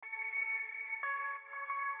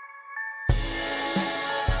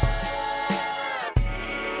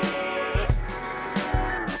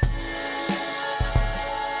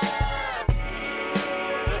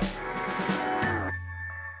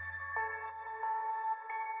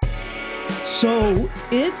So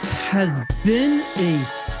it has been a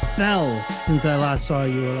spell since I last saw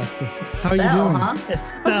you, Alexis. How are you doing? Huh? A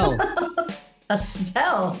spell. A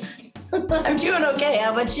spell. I'm doing okay.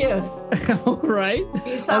 How about you? All right.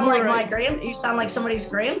 You sound like right. You sound like somebody's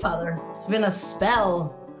grandfather. It's been a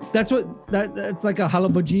spell. That's like a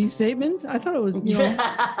Halabuji statement. I thought it was, hip,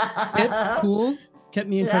 cool, kept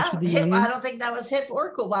me in touch with the hip. youngins. I don't think that was hip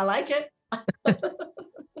or cool, but I like it.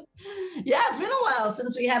 Yeah, it's been a while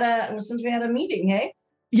since we had a meeting. Hey.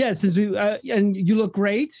 Yeah, since we and you look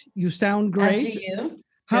great. You sound great. As do you.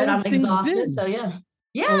 How Good. I'm things exhausted. been? So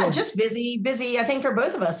yeah, just busy. I think for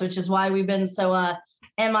both of us, which is why we've been so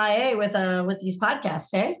MIA with these podcasts.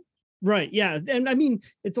 Hey. Right. Yeah, and I mean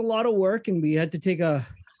it's a lot of work, and we had to take a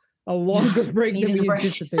longer break than we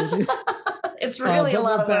anticipated. It's really a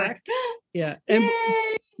lot of work. Yeah. And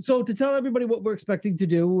so to tell everybody what we're expecting to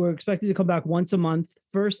do, we're expecting to come back once a month,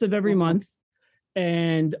 first of every month.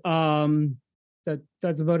 And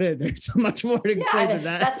that's about it. There's so much more to say than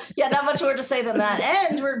that. Not much more to say than that.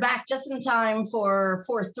 And we're back just in time for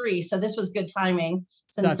 4-3. So this was good timing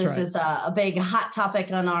since this is a big hot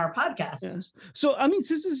topic on our podcast. Yeah. So, I mean,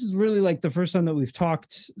 since this is really like the first time that we've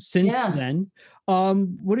talked since then,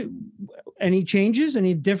 any changes,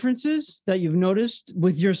 any differences that you've noticed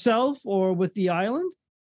with yourself or with the island?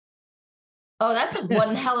 Oh, that's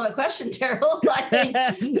one hell of a question, Terrell.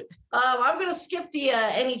 I'm going to skip the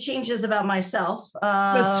any changes about myself.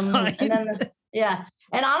 That's fine. And then,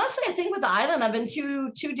 and honestly, I think with the island, I've been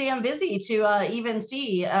too damn busy to even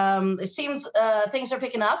see. It seems things are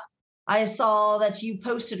picking up. I saw that you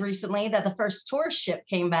posted recently that the first tourist ship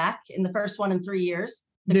came back in the first one in 3 years,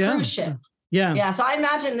 the cruise ship. Yeah. So I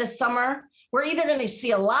imagine this summer, we're either going to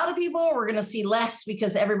see a lot of people or we're going to see less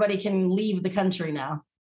because everybody can leave the country now.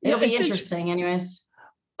 It'll be interesting anyways.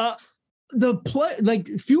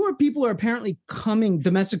 Fewer people are apparently coming,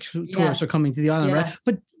 domestic tourists are coming to the island, right?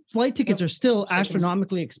 But flight tickets are still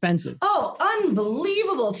astronomically expensive. Oh,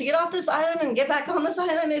 unbelievable. To get off this island and get back on this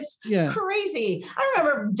island, it's crazy. I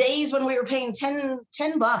remember days when we were paying $10.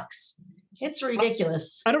 It's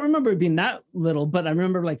ridiculous. I don't remember it being that little, but I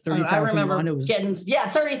remember like 30,000. I remember getting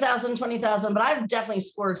 30,000, 20,000, but I've definitely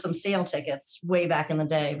scored some sale tickets way back in the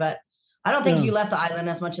day, but I don't think you left the island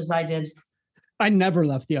as much as I did. I never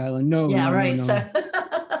left the island. No. Right. No. So,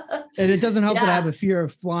 and it doesn't help that I have a fear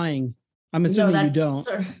of flying. I'm assuming you don't.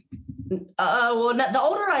 The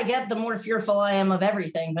older I get, the more fearful I am of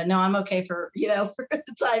everything. But no, I'm okay for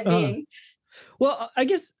the time being. Well, I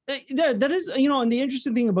guess that is, and the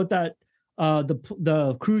interesting thing about that,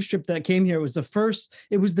 the cruise ship that came here was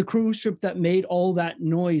the cruise ship that made all that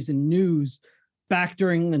noise and news back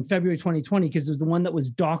in February 2020, because it was the one that was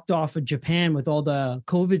docked off of Japan with all the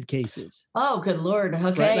COVID cases. Oh, good Lord.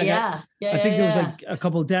 Okay. Right? I think there was like a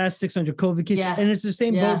couple of deaths, 600 COVID cases. Yeah. And it's the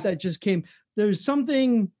same boat that just came. There's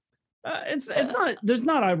something, there's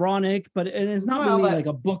not ironic, but it's not really like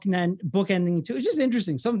a book ending to it. It's just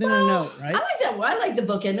interesting. Something to note, right? I like that. I like the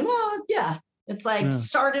book ending. Well, yeah. It's like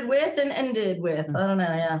started with and ended with. I don't know.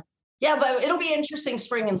 Yeah. Yeah, but it'll be interesting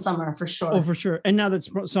spring and summer for sure. Oh, for sure. And now that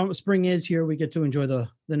spring is here, we get to enjoy the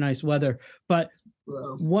nice weather. But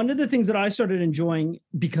one of the things that I started enjoying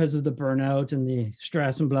because of the burnout and the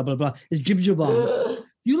stress and blah, blah, blah is jjimjilbangs.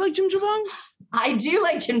 You like jjimjilbangs? I do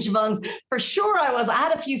like jjimjilbangs. For sure I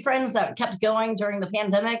had a few friends that kept going during the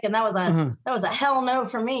pandemic, and that was a hell no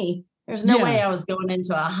for me. There's no way I was going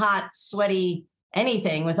into a hot, sweaty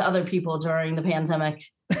anything with other people during the pandemic.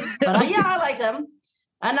 But I like them.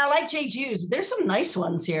 And I like Jeju's. There's some nice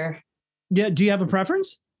ones here. Yeah. Do you have a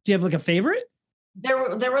preference? Do you have like a favorite? There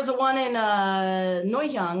was a one in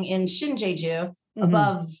Noyoung in Jeju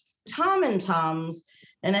above Tom and Tom's,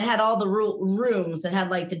 and it had all the rooms. It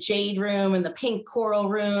had like the jade room and the pink coral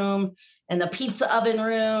room and the pizza oven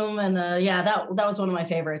room, and that was one of my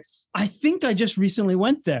favorites. I think I just recently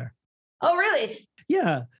went there. Oh, really?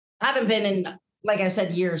 Yeah. I haven't been in, like I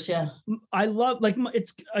said, years. Yeah. I love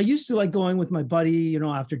I used to like going with my buddy,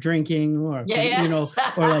 after drinking or,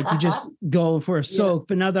 or like you just go for a soak.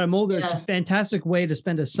 But now that I'm older, it's a fantastic way to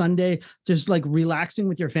spend a Sunday just like relaxing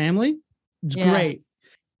with your family. It's great.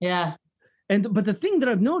 Yeah. But the thing that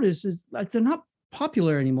I've noticed is like, they're not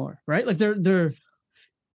popular anymore, right? Like there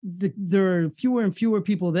are fewer and fewer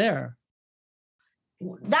people there.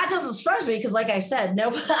 That doesn't surprise me because, like I said,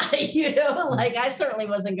 nobody, I certainly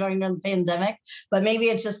wasn't going during the pandemic, but maybe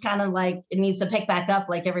it's just kind of like it needs to pick back up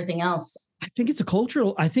like everything else. I think it's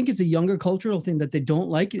a younger cultural thing that they don't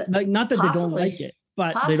like it. Like, not that they don't like it,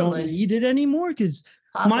 but they don't need it anymore because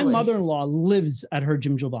my mother-in-law lives at her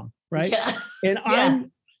jjimjilbang, right? Yeah. And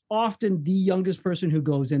I'm often the youngest person who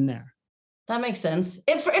goes in there. That makes sense.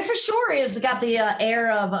 It for sure is got the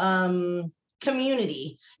air of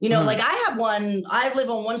community. You know, like I live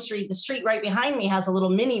on one street. The street right behind me has a little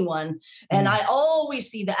mini one. And I always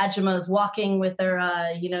see the Ajumas walking with their,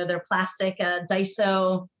 their plastic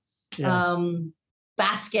Daiso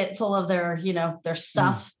basket full of their, their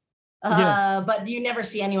stuff. But you never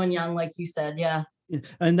see anyone young, like you said. Yeah.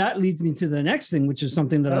 And that leads me to the next thing, which is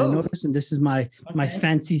something that I noticed. And this is my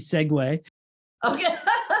fancy segue. Okay.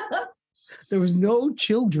 There was no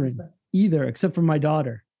children either, except for my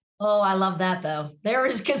daughter. Oh, I love that though. There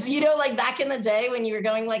was, because like back in the day when you were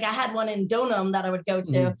going, like I had one in Donham that I would go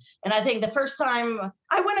to. And I think the first time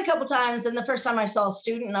I went a couple times, and the first time I saw a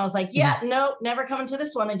student, and I was like, nope, never coming to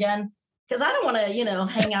this one again. Because I don't want to,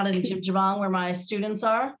 hang out in Jibjabang where my students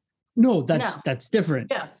are. No, that's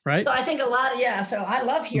different. Yeah. Right. So I think a lot. Yeah. So I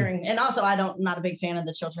love hearing, and also not a big fan of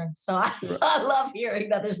the children. So I love hearing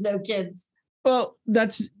that there's no kids. Well,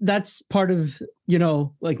 that's part of,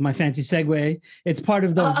 like my fancy segue. It's part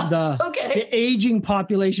of the aging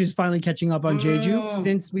population is finally catching up on Jeju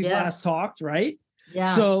since we last talked, right?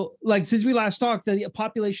 Yeah. So like since we last talked, the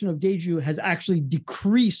population of Jeju has actually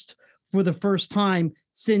decreased for the first time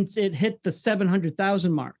since it hit the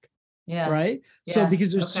 700,000 mark. Yeah. Right. Yeah. So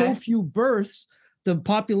because there's so few births, the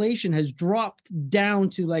population has dropped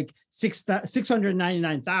down to like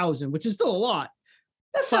 699,000, which is still a lot.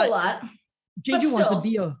 That's still a lot. Jeju wants to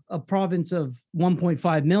be a province of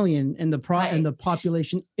 1.5 million, and the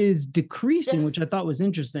population is decreasing, which I thought was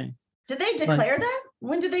interesting. Did they declare that?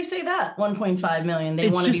 When did they say that? 1.5 million. They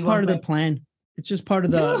want to be part of the plan. It's just part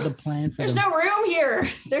of the plan. There's no room here.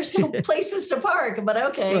 There's no places to park. But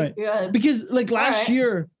okay, right. Good. Because like last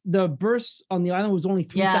year, the births on the island was only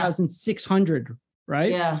 3,600.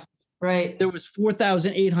 Right. Yeah. Right. There was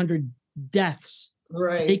 4,800 deaths.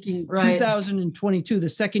 Right. Taking 2022, the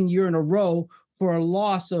second year in a row for a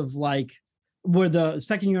loss of where there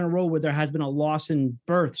has been a loss in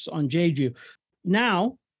births on Jeju.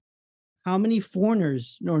 Now, how many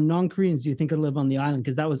foreigners or non-Koreans do you think could live on the island?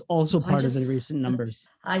 Because that was also part of the recent numbers.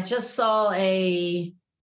 I just saw I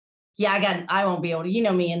won't be able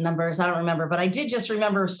to, me in numbers. I don't remember, but I did just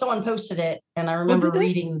remember someone posted it, and I remember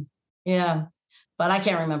reading. Yeah. But I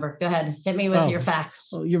can't remember. Go ahead. Hit me with your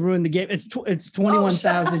facts. Oh, you ruined the game. It's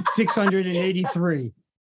 21,683.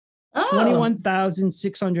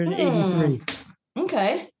 21,683.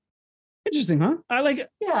 Okay. Interesting, huh? I like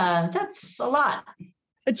it. Yeah, that's a lot.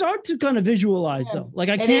 It's hard to kind of visualize though. Like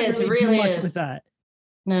I can't really do much with that.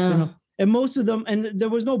 No. And most of them, and there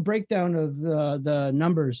was no breakdown of the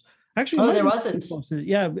numbers. Actually, there wasn't.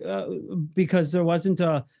 Yeah, because there wasn't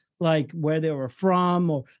like where they were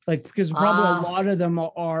from, or like because probably a lot of them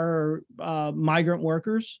are migrant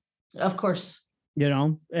workers. Of course.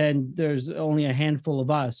 And there's only a handful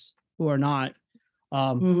of us who are not.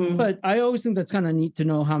 But I always think that's kind of neat to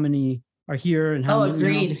know how many are here and how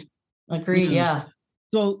many. Agreed. Yeah.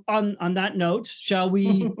 So on that note, shall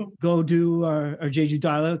we go do our Jeju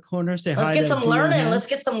Dialect Corner? Let's get some learning. Let's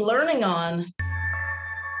get some learning on.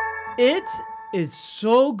 It is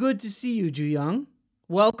so good to see you, Ju-young.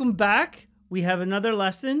 Welcome back. We have another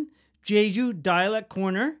lesson, Jeju Dialect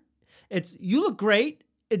Corner. You look great.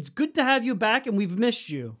 It's good to have you back, and we've missed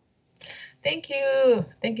you. Thank you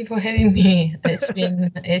for having me. It's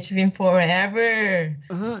been forever.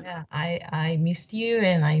 Yeah, I missed you,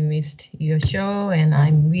 and I missed your show, and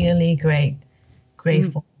I'm really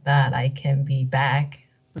grateful that I can be back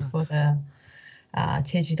for the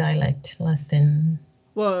Jeju dialect lesson.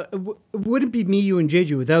 Well, it wouldn't be me, you, and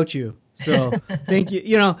Jeju without you. So thank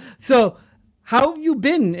you. So how have you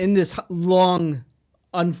been in this long,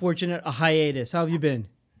 unfortunate hiatus? How have you been?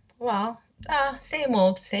 Well, same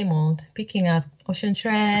old. Picking up ocean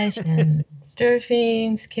trash and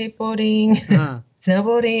surfing, skateboarding,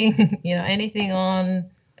 snowboarding. Anything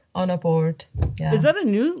on a board. Yeah. Is that a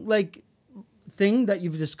new thing that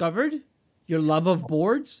you've discovered? Your love of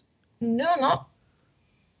boards? No, not.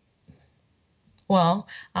 Well,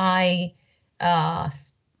 I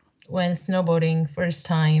went snowboarding first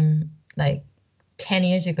time 10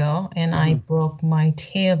 years ago, and I broke my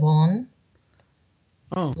tailbone.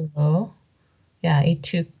 Oh. So, yeah, it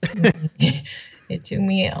took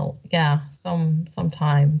me some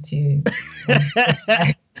time to.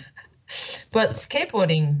 But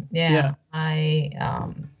skateboarding, I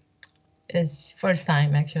it's first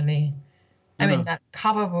time actually. I mean, that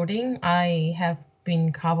coverboarding. I have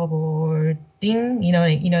been coverboarding.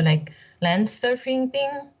 Like land surfing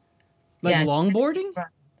thing. Longboarding?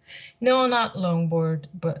 No, not longboard,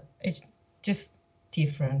 but it's just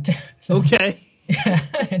different. Okay.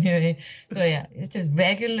 Anyway, so it's just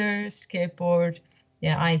regular skateboard,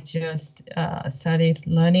 I just started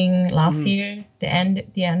learning last year, the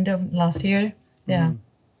end of last year. Yeah.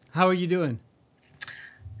 How are you doing?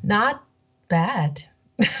 Not bad.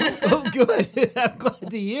 Oh, good. I'm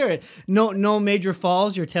glad to hear it. No major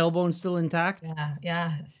falls. Your tailbone's still intact.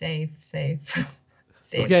 Yeah. Safe.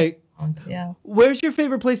 Okay. Yeah. Where's your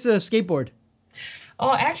favorite place to skateboard?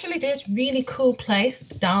 Oh, actually, there's really cool place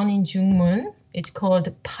down in Jungmun. It's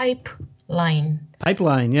called Pipeline.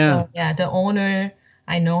 Pipeline, yeah. So, yeah, the owner,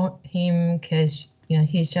 I know him because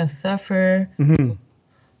he's just surfer.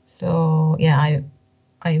 So yeah,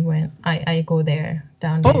 I go there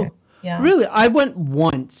down there. Oh, Yeah. really? I went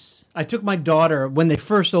once. I took my daughter when they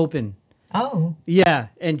first opened. Oh. Yeah,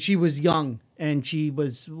 and she was young, and she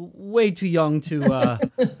was way too young to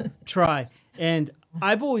try. And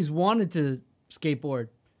I've always wanted to skateboard,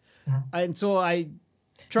 and so I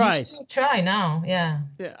tried. You should try now. Yeah.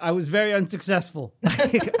 I was very unsuccessful.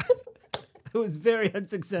 I was very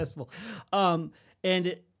unsuccessful,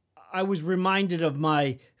 and I was reminded of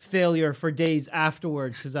my failure for days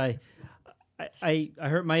afterwards because I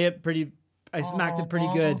hurt my hip pretty. I smacked it pretty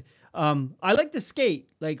good. I like to skate,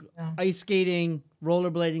 like ice skating,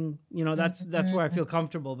 rollerblading. That's where I feel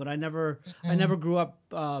comfortable. But I never grew up,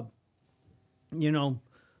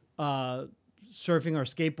 surfing or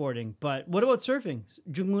skateboarding. But what about surfing?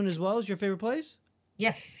 Jungmun as well is your favorite place?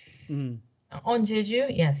 Yes. On Jeju,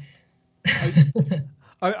 yes.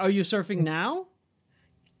 Are you surfing now?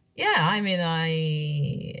 Yeah, I mean,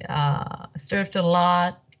 I surfed a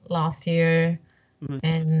lot last year,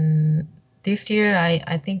 and this year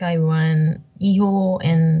I think I won Iho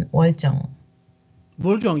and Woljong.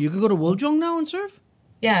 Woljong, you could go to Woljong now and surf?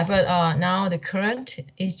 Yeah, but now the current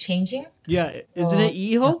is changing. Yeah, isn't it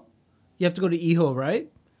Iho? You have to go to Iho,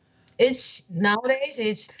 right? It's nowadays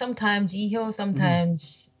it's sometimes Iho,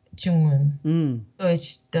 sometimes Jungmun. So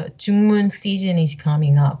it's the Jungmun season is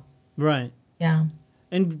coming up. Right. Yeah.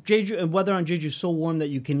 And Jeju, and weather on Jeju is so warm that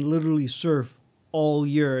you can literally surf all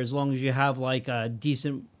year as long as you have like a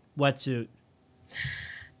decent wetsuit.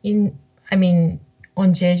 On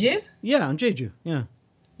Jeju? Yeah, on Jeju. Yeah.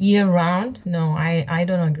 Year round? No, I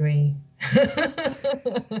don't agree.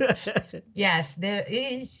 Yes, there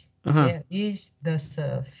is the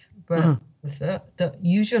surf, but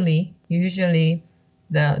usually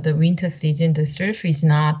the winter season the surf is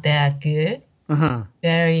not that good.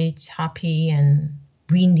 Very choppy and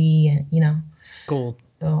windy, and cold.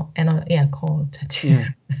 So cold too. Yeah.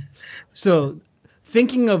 So,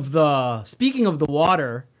 speaking of the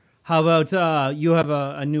water, how about you have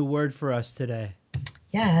a new word for us today?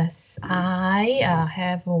 Yes, I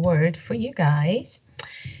have a word for you guys.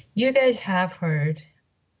 You guys have heard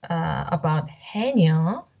about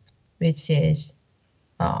Hanya, which is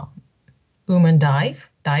woman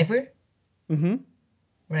diver.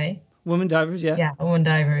 Right? Women divers, yeah. Yeah, woman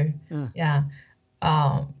diver. Yeah.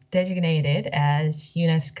 Designated as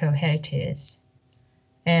UNESCO heritage.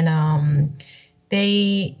 And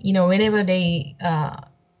they, whenever they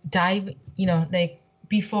dive, like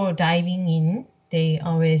before diving in, they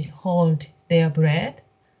always hold their breath,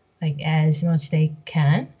 like as much they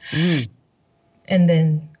can, and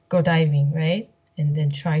then go diving, right? And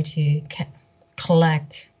then try to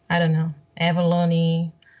collect, I don't know,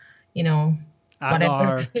 abalone,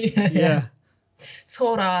 whatever. Yeah.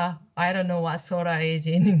 Sora. I don't know what sora is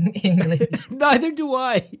in English. Neither do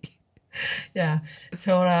I. Yeah,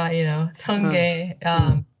 sora, 청개.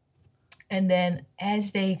 And then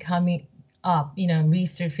as they coming up,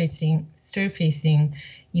 surfacing,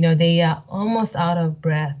 they are almost out of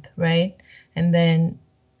breath, right? And then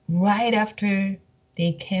right after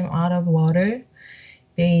they came out of water,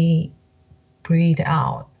 they breathe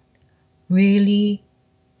out really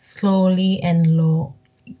slowly and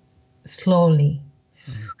slowly.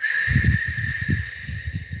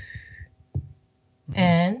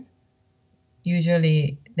 And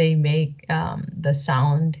usually they make the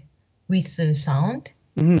sound, whistle sound,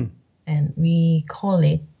 and we call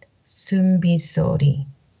it sunbi sori.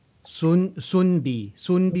 Sunbi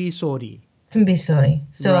sori. Sunbi sori.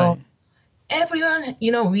 So right. Everyone,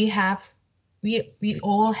 we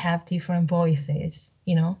all have different voices,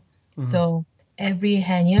 So every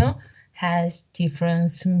Hanya has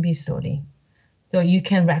different sunbi sori. So you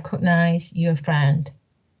can recognize your friend.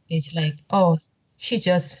 It's like, oh, she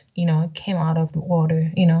just, came out of the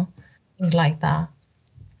water, things like that.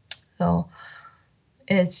 So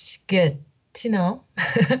it's good to know.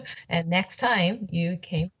 And next time you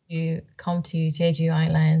come to Jeju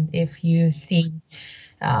Island, if you see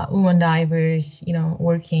women divers,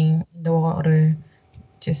 working in the water,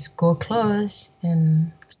 just go closer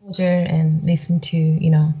and listen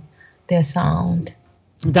to, their sound.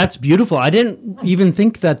 That's beautiful. I didn't even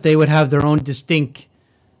think that they would have their own distinct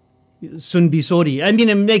Sunbisori. I mean,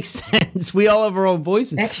 it makes sense. We all have our own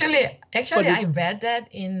voices. Actually, I read that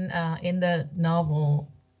in the novel.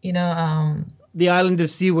 The Island of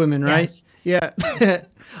Sea Women, right? Yes. Yeah.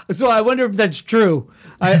 So I wonder if that's true.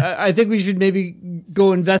 I think we should maybe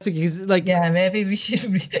go investigate. 'Cause, like, Yeah, maybe we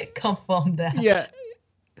should confirm that. yeah.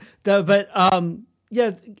 But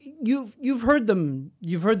yes, you've heard them.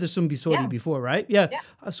 You've heard the Sunbisori before, right? Yeah.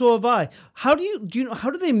 So have I. How do you know? How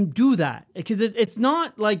do they do that? Because it's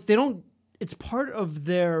not like they don't. It's part of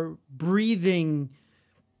their breathing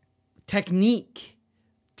technique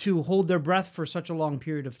to hold their breath for such a long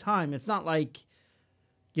period of time. It's not like,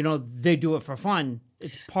 they do it for fun.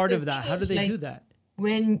 It's part of that. How do they do that?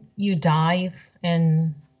 When you dive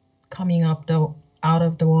and coming up out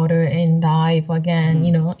of the water and dive again,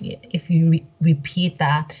 if you repeat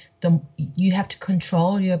that, you have to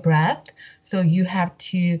control your breath. So you have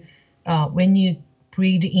to, when you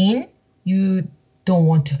breathe in, you don't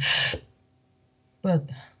want to, but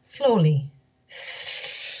slowly,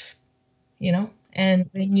 and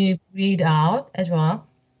when you breathe out as well,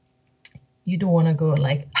 you don't want to go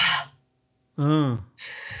like,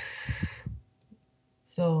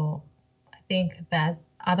 So I think that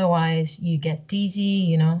otherwise you get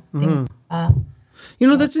dizzy, things.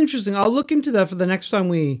 That's interesting. I'll look into that for the next time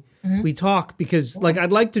we talk, because like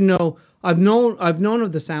I'd like to know. I've known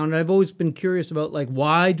of the sound. I've always been curious about like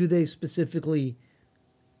why do they specifically,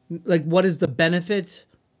 like what is the benefit,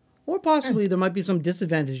 or possibly there might be some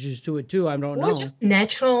disadvantages to it too. I don't know. Or just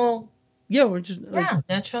natural. Yeah, we're just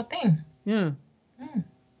natural thing. Yeah.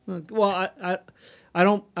 Well, I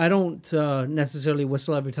don't necessarily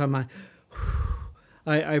whistle every time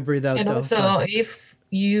I breathe out. And though, also, if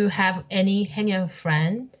you have any Haenyeo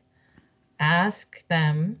friend, ask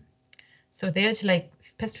them. So there's like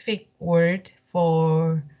specific word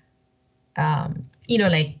for,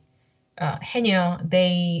 like Haenyeo.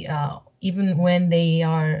 They even when they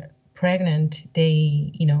are pregnant,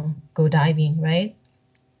 they go diving, right?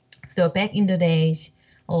 So back in the days,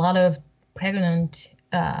 a lot of pregnant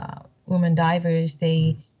women divers,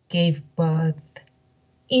 they gave birth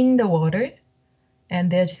in the water, and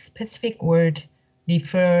there's a specific word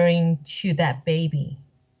referring to that baby.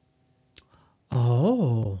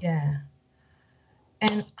 Oh. Yeah.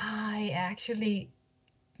 And I actually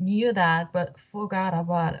knew that, but forgot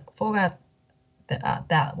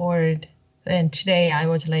that word. And today I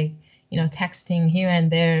was like, texting here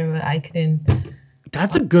and there, but I couldn't.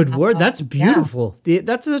 That's a good word. That's beautiful. Yeah.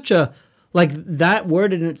 That's such a, like that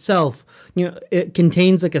word in itself, it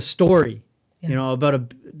contains like a story,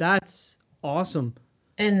 about that's awesome.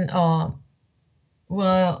 And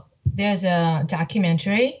well, there's a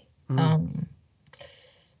documentary.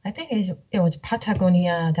 I think it was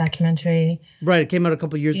Patagonia documentary. Right, it came out a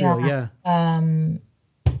couple of years ago. Yeah.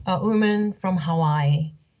 A woman from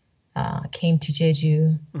Hawaii came to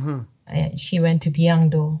Jeju. And she went to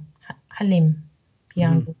Byangdo, Halim,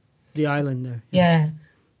 Byangdo. The island there. Yeah.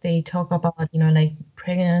 They talk about, like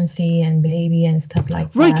pregnancy and baby and stuff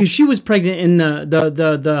like that. Right, because she was pregnant, and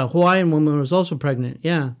the Hawaiian woman was also pregnant.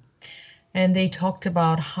 Yeah. And they talked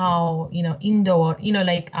about how, in the water,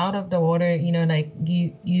 like out of the water, like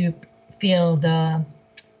you feel the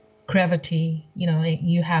gravity, like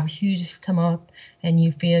you have huge stomach and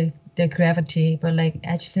you feel the gravity. But like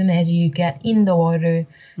as soon as you get in the water,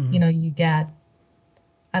 you get,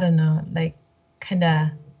 I don't know, like kind of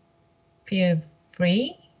feel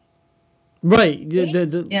free. Right.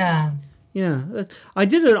 Yeah. Yeah. I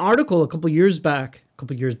did an article a couple years back,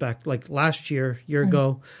 like last year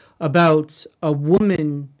ago, about a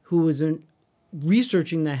woman who was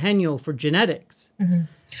researching the Haenyeo for genetics.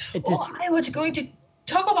 I was going to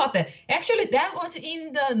talk about that. Actually, that was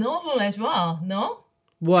in the novel as well, no?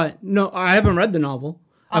 What? No, I haven't read the novel.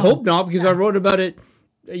 I hope not, because I wrote about it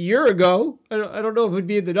a year ago. I don't know if it would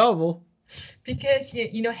be in the novel. Because,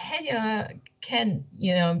 Haenyeo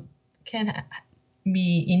can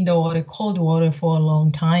be in the water, cold water for a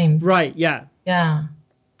long time. Right, yeah. Yeah.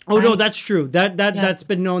 Oh, no, that's true. That's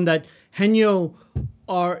been known that Haenyeo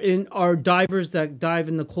are divers that dive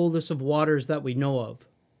in the coldest of waters that we know of.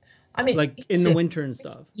 I mean, like in the winter and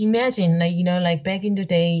stuff. Imagine, like back in the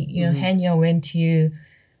day, Haenyeo went to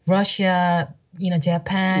Russia,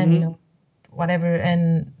 Japan, whatever,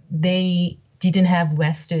 and they didn't have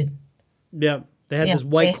wetsuit. Yeah, they had this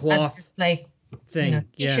white cloth thing,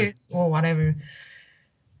 t-shirts or whatever,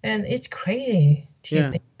 and it's crazy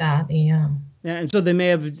to think that. Yeah, and so they may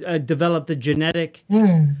have developed a genetic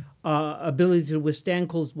ability to withstand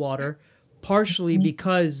cold water, partially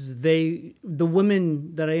because the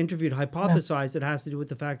women that I interviewed hypothesized it has to do with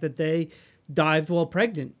the fact that they dived while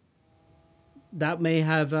pregnant. That may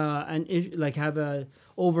have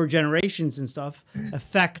over generations and stuff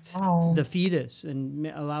affect the fetus and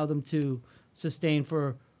allow them to sustain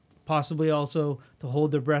for possibly also to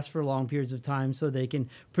hold their breath for long periods of time so they can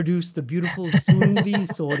produce the beautiful Sunbi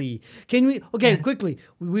Sori. Can we, okay, quickly,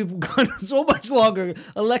 we've gone so much longer.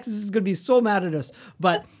 Alexis is going to be so mad at us,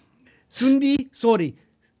 but Sunbi Sori.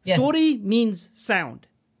 Yes. Sori means sound.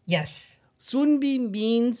 Yes. Sunbi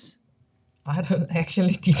means... I don't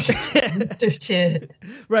actually teach Mr. Shit.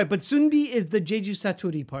 Right, but Sunbi is the Jeju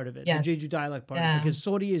Saturi part of it, yes. the Jeju dialect part, because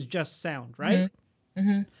Sori is just sound, right?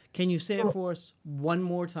 Mm-hmm. Can you say it for us one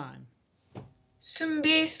more time?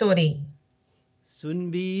 Sunbi Sori.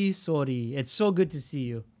 Sunbi Sori. It's so good to see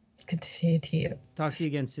you. Good to see you too. Talk to you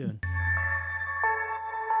again soon.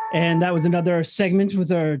 And that was another segment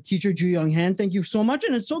with our teacher, Ju Young Han. Thank you so much.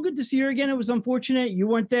 And it's so good to see her again. It was unfortunate you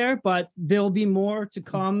weren't there, but there'll be more to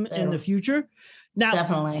come in the future. Now,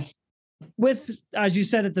 definitely. With, as you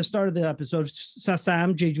said at the start of the episode,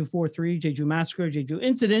 Sasam, Jeju 4-3, Jeju Massacre, Jeju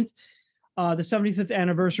Incident, the 75th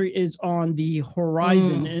anniversary is on the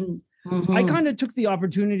horizon. And I kind of took the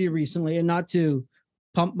opportunity recently, and not to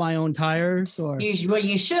pump my own tires, or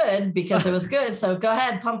you should, because it was good. So go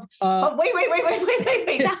ahead, pump.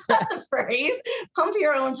 Wait. That's not the phrase. Pump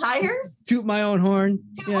your own tires. Toot my own horn.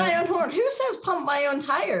 Toot my own horn. Who says pump my own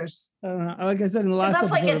tires? Like I said in the last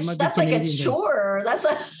episode, that's like a chore.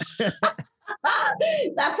 That's a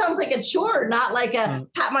that sounds like a chore, not like a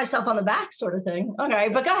pat myself on the back sort of thing. Okay,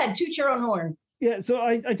 but go ahead, toot your own horn. Yeah, so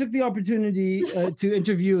I took the opportunity to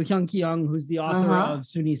interview Hyun Ki-young, who's the author of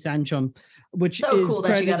Suni Sanchum, which so is cool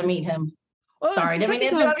that you got to meet him. Oh, sorry, didn't mean to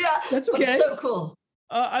interrupt you. That's okay. It's so cool.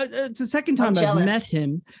 It's the second time I've met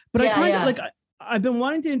him, but I've been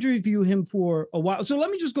wanting to interview him for a while. So let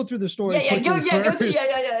me just go through the story. Go through.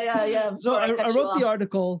 So I wrote the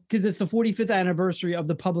article because it's the 45th anniversary of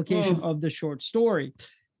the publication of the short story,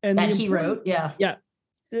 and that he wrote. Yeah.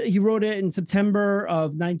 He wrote it in September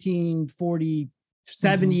of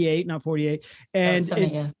 1978, not 48. And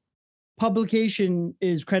its publication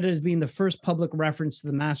is credited as being the first public reference to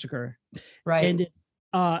the massacre. Right. And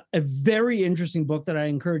a very interesting book that I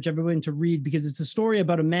encourage everyone to read, because it's a story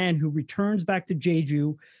about a man who returns back to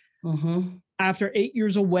Jeju after 8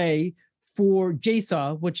 years away for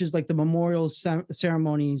Jesa, which is like the memorial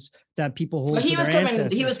ceremonies that people hold. So he was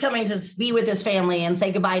coming to be with his family and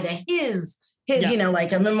say goodbye to his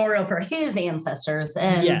like a memorial for his ancestors.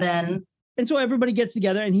 And then so everybody gets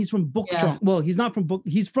together, and he's from Bukchong. Well, he's not from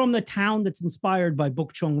he's from the town that's inspired by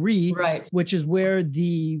Bukchong-ri, right, which is where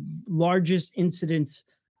the largest death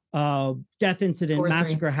incident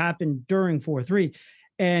massacre happened during 4-3.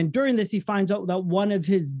 And during this, he finds out that one of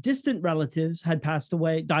his distant relatives had passed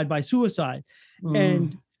away, died by suicide.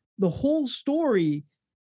 And the whole story,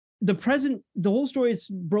 the whole story is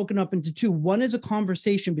broken up into two. One is a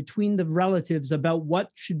conversation between the relatives about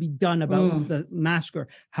what should be done about the massacre.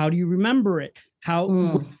 How do you remember it?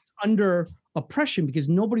 How it's under oppression, because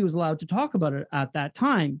nobody was allowed to talk about it at that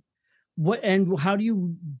time. How do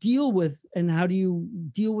you deal with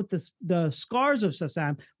the scars of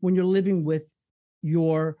Sasam when you're living with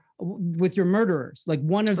your murderers? Like,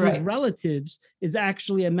 one of his relatives is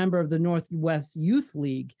actually a member of the Northwest Youth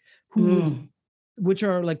League, which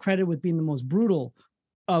are like credited with being the most brutal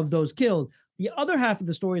of those killed. The other half of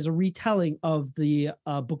the story is a retelling of the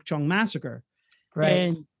Bukchong massacre.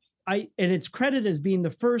 Right. And it's credited as being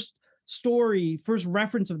the first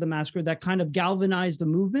reference of the massacre that kind of galvanized the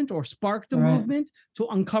movement or sparked the movement to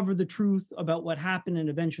uncover the truth about what happened, and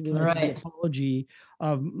eventually led to the apology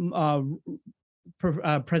of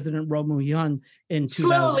President Roh Moo-hyun in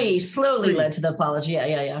slowly led to the apology.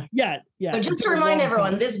 Yeah. So just to remind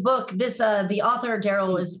everyone, this book, the author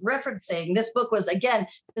Daryl was referencing, this book was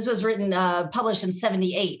written, published in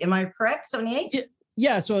 78. Am I correct? 78?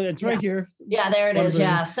 Yeah. So it's right here. Yeah, there it is.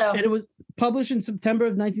 Yeah. So and it was published in September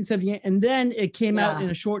of 1978, and then it came out in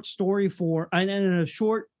a short story form and in a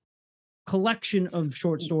short collection of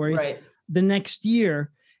short stories the next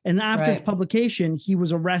year. And after its publication, he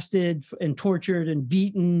was arrested and tortured and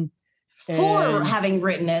beaten for having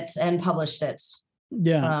written it and published it.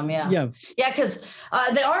 Yeah. Because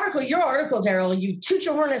your article, Daryl, you toot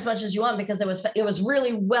your horn as much as you want, because it was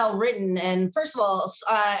really well written. And first of all,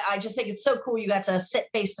 I just think it's so cool you got to sit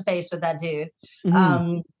face to face with that dude.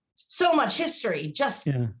 So much history, just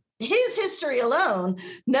his history alone.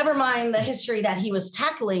 Never mind the history that he was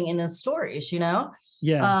tackling in his stories.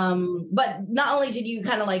 Yeah. But not only did you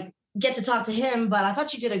kind of like get to talk to him, but I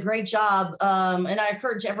thought you did a great job. And I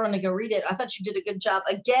encourage everyone to go read it. I thought you did a good job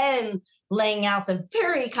again, laying out the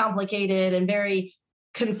very complicated and very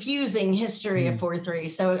confusing history of 4-3.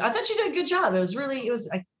 So I thought you did a good job. It was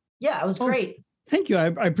great. Thank you. I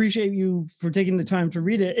appreciate you for taking the time to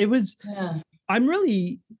read it. It was, I'm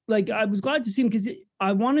really I was glad to see him because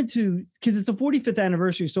I wanted to, because it's the 45th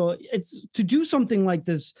anniversary. So it's to do something like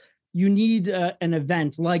this, you need an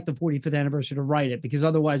event like the 45th anniversary to write it, because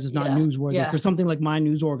otherwise it's not newsworthy for something like my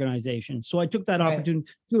news organization. So I took that opportunity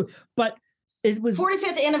to do it. But it was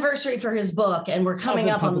 45th anniversary for his book, and we're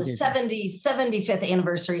coming up on the 75th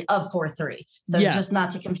anniversary of 4-3. So just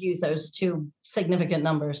not to confuse those two signifiking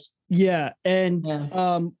numbers. Yeah. And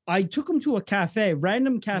I took him to a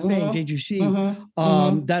random cafe in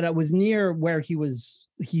Jeju, that was near where he's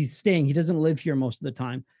staying. He doesn't live here most of the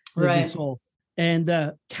time. Right. Seoul. And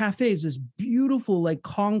the cafe is this beautiful, like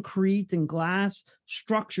concrete and glass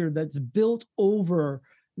structure that's built over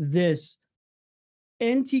this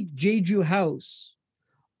antique Jeju house,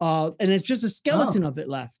 and it's just a skeleton of it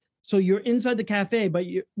left. So you're inside the cafe, but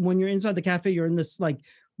when you're inside the cafe, you're in this like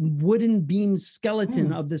wooden beam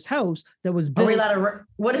skeleton of this house that was built. Are we allowed to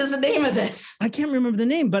what is the name of this? I can't remember the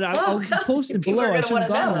name, but I'll post it below. People are going to want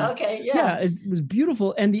to know. Okay, it was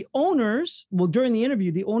beautiful. And the owners, during the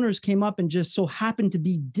interview, the owners came up and just so happened to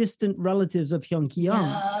be distant relatives of Hyun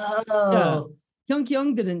Ki-young's. Oh. Hyun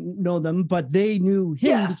Ki-young didn't know them, but they knew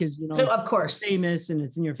him because, of course, famous and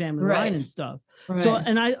it's in your family line and stuff. Right. So,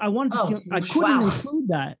 and I wanted to, I couldn't include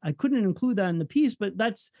that. I couldn't include that in the piece, but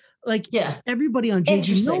that's like, everybody on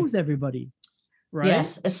Jeju knows everybody, right?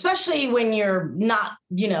 Yes, especially when you're not,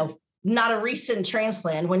 not a recent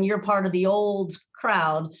transplant, when you're part of the old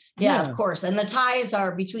crowd. Yeah, of course. And the ties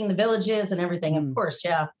are between the villages and everything. Of course.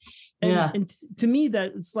 Yeah. And to me,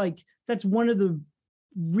 that it's like, that's one of the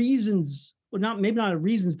reasons. Well, maybe not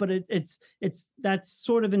reasons, but it's that's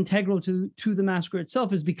sort of integral to the massacre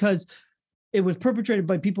itself, is because it was perpetrated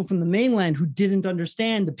by people from the mainland who didn't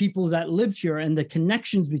understand the people that lived here and the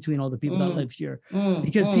connections between all the people that lived here,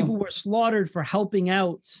 because people were slaughtered for helping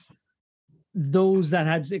out those that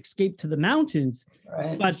had escaped to the mountains,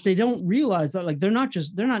 but they don't realize that they're not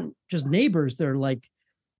just neighbors, they're like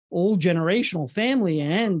old generational family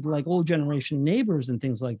and like old generation neighbors and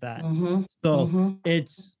things like that. So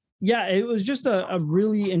it's. Yeah, it was just a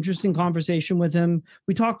really interesting conversation with him.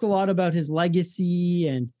 We talked a lot about his legacy,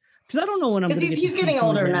 and because I don't know when I'm going to get he's getting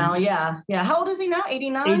older now. Yeah. How old is he now?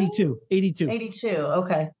 89? 82.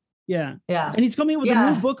 Okay. Yeah. And he's coming up with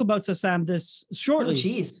a new book about Sassam this shortly. Oh,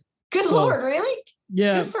 geez. Good Lord, really?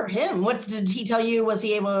 Yeah. Good for him. Did he tell you?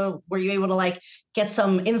 Were you able to get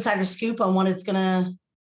some insider scoop on what it's gonna?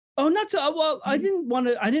 Oh, not so. Well, I didn't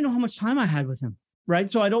know how much time I had with him.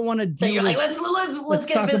 Right. So I don't want to. So you're like, let's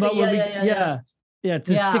get busy.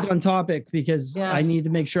 To stick on topic, because I need to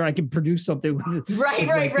make sure I can produce something. Right.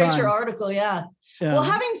 Your article. Yeah. Well,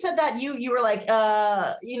 having said that, you were like,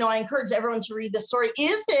 I encourage everyone to read the story.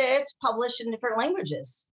 Is it published in different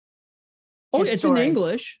languages? Oh, it's in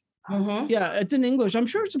English. Yeah, it's in English. I'm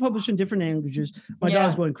sure it's published in different languages. My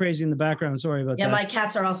dog's going crazy in the background. Sorry about that. Yeah, my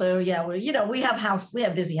cats are also. Yeah, well, we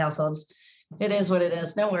have busy households. It is what it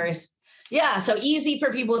is. No worries. Yeah, so easy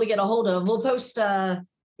for people to get a hold of. We'll post,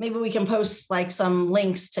 maybe we can post some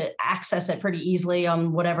links to access it pretty easily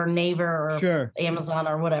on whatever Naver or Amazon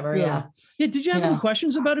or whatever. Yeah. Did you have any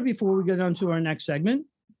questions about it before we get on to our next segment?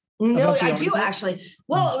 No, I do actually.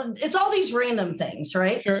 Well, it's all these random things,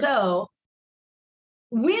 right? Sure. So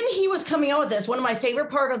when he was coming out with this, one of my favorite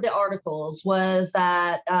part of the articles was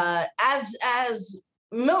that as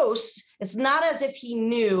most, it's not as if he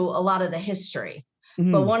knew a lot of the history.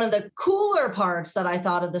 But one of the cooler parts that I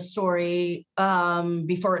thought of the story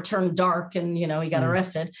before it turned dark and, he got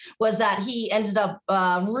arrested, was that he ended up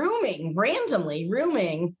randomly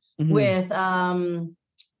rooming with a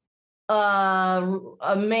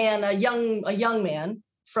young man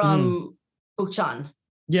from Bukchon.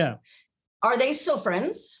 Yeah. Are they still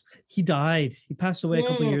friends? He died. He passed away a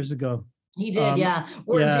couple of years ago. He did,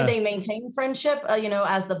 Did they maintain friendship,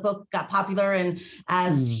 as the book got popular and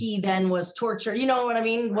as he then was tortured? You know what I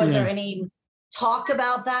mean? Was there any talk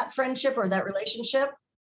about that friendship or that relationship?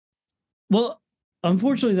 Well,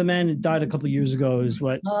 unfortunately, the man died a couple of years ago is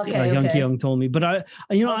what Hyun Ki-young told me. But I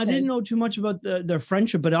didn't know too much about their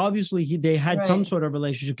friendship, but obviously they had some sort of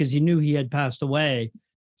relationship because he knew he had passed away.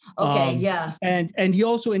 Okay, yeah. And he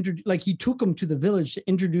also he took him to the village to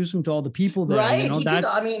introduce him to all the people there. Right, he did.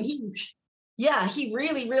 I mean, he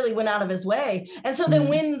really, really went out of his way. And so then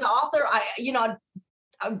when the author,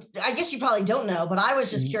 I guess you probably don't know, but I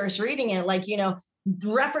was just curious reading it,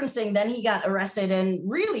 referencing then he got arrested and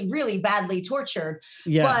really, really badly tortured.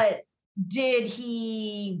 Yeah. But did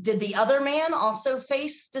the other man also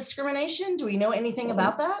face discrimination? Do we know anything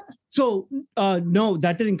about that? So no,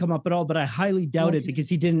 that didn't come up at all, but I highly doubt it because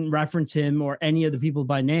he didn't reference him or any of the people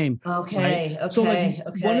by name. Okay. Right? So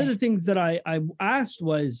one of the things that I asked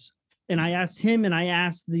was, and I asked him and I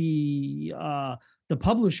asked the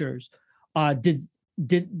publishers, did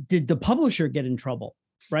the publisher get in trouble?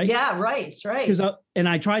 Right. Yeah, right. Because and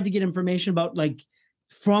I tried to get information about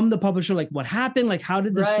from the publisher, what happened, how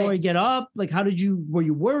did the story get up, were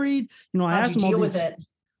you worried? I asked them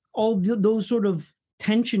all those sort of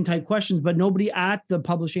tension type questions, but nobody at the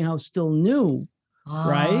publishing house still knew.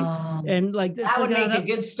 Right. And that would make a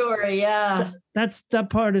good story. Yeah. That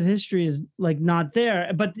part of history is not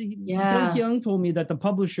there. But Frank Young told me that the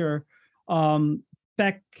publisher,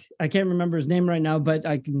 Beck, I can't remember his name right now, but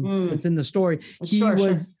I can, it's in the story. He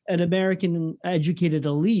was an American educated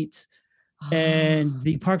elite. And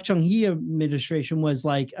the Park Chung-hee administration was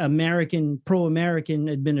pro-American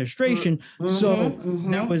administration. So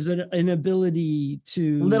there was an inability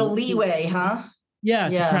to little leeway, huh? Yeah,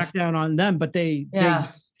 to crack down on them, but they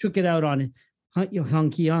took it out on Han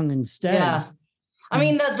Ki-young instead. Yeah. I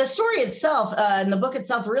mean, the story itself and the book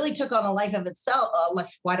itself really took on a life of itself.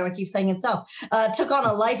 Why do I keep saying itself? Took on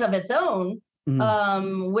a life of its own.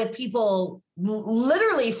 With people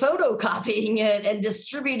literally photocopying it and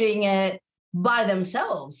distributing it by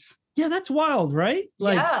themselves. Yeah, that's wild, right?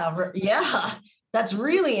 Yeah, that's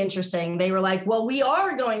really interesting. They were like, well, we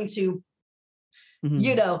are going to,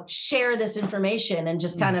 share this information and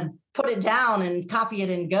just kind of put it down and copy it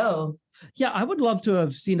and go. Yeah, I would love to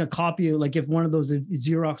have seen a copy, if one of those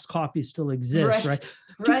Xerox copies still exists, right?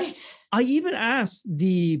 Right. I even asked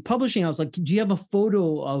the publishing house, do you have a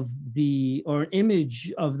photo of or an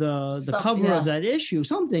image of the cover of that issue?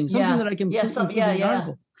 Something that I can put in the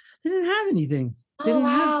article. They didn't have anything.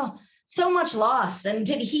 Wow. So much lost. And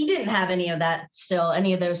he didn't have any of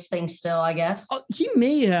those things still, I guess. He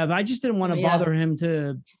may have. I just didn't want to bother him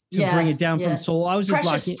to bring it down from Seoul. I was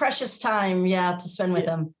just precious time, to spend with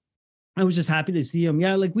him. I was just happy to see him.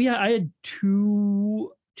 Yeah, I had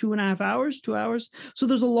 2.5 hours, 2 hours. So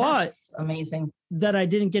there's a lot. That's amazing. That I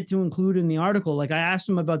didn't get to include in the article. I asked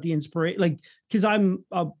him about the inspiration, because I'm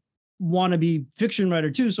a wannabe fiction writer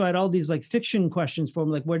too. So I had all these fiction questions for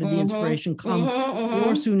him, where did the inspiration come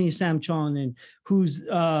for Suni Samchon, and who's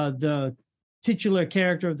the titular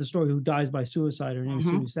character of the story who dies by suicide. Her name is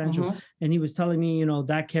Suni Samchon. And he was telling me,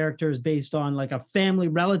 that character is based on a family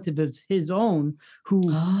relative of his own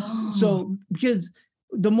so because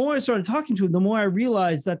the more I started talking to him, the more I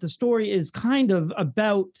realized that the story is kind of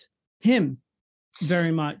about him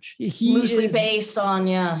very much. He loosely based on,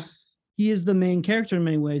 he is the main character in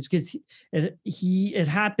many ways, because it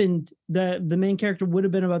happened that the main character would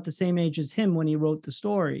have been about the same age as him when he wrote the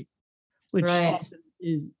story, which often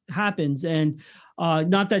happens. And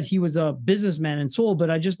not that he was a businessman in Seoul,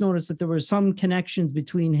 but I just noticed that there were some connections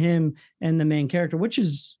between him and the main character, which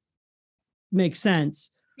makes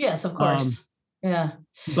sense. Yes, of course.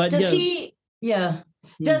 But does he,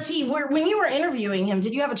 when you were interviewing him,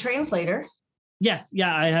 did you have a translator? Yes.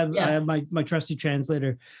 Yeah. I have my trusty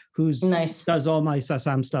translator who's does all my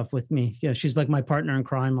Sasam stuff with me. Yeah. She's my partner in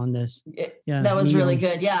crime on this. Yeah. That was really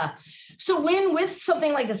good. Yeah. So with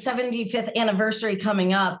something like the 75th anniversary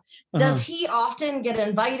coming up, does he often get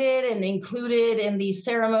invited and included in these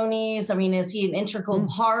ceremonies? I mean, is he an integral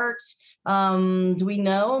part? Do we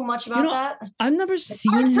know much about that? I've never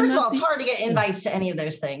seen. First of all, it's hard to get invites to any of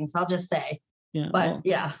those things. I'll just say. Yeah. But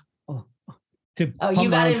you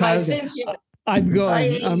got invites, didn't you? I'm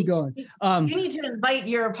going. You need to invite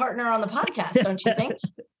your partner on the podcast, don't you think?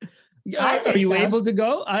 Are you able to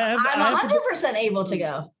go? I'm 100% able to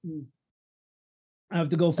go. I have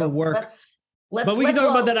to go for work. But we can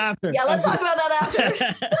talk about that after. Yeah, let's talk about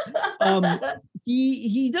that after.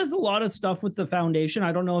 He does a lot of stuff with the foundation.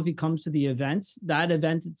 I don't know if he comes to the events, that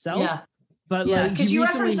event itself. Yeah. But because you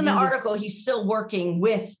referenced in the article, he's still working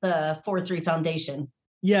with the 4-3 Foundation.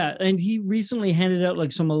 Yeah, and he recently handed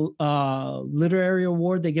out some literary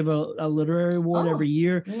award. They give a literary award every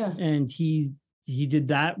year, and he did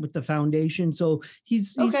that with the foundation. So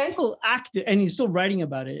he's still active, and he's still writing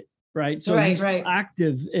about it, right? So he's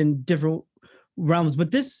active in different realms.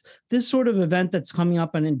 But this sort of event that's coming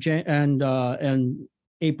up on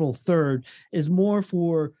April 3rd is more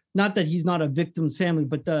for, not that he's not a victim's family,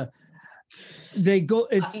 but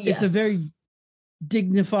it's a very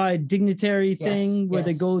dignitary thing where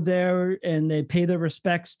they go there and they pay their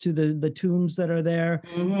respects to the tombs that are there.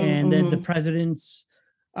 And then the president's,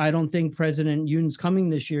 I don't think President Yoon's coming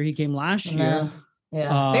this year. He came last year.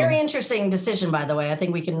 Yeah. Very interesting decision, by the way. I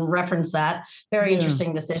think we can reference that. Very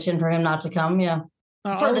interesting decision for him not to come. Yeah.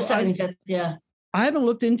 For the 75th, yeah. I haven't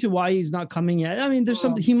looked into why he's not coming yet. I mean, there's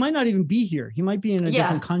something, he might not even be here. He might be in a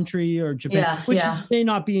different country or Japan, which may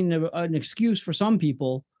not be an excuse for some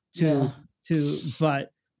people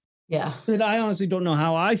but I honestly don't know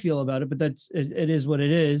how I feel about it, but it is what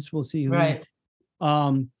it is. We'll see.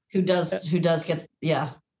 Who does get, Yeah.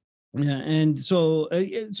 And so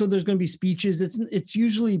there's going to be speeches. It's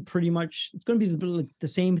usually pretty much, it's going to be the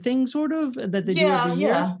same thing sort of that they do every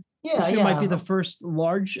year. It might be the first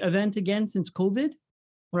large event again since COVID.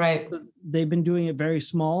 Right. They've been doing it very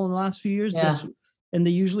small in the last few years. And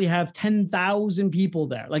they usually have 10,000 people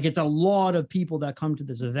there. Like, it's a lot of people that come to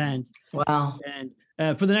this event. Wow.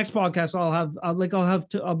 And for the next podcast,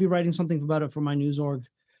 I'll be writing something about it for my news org.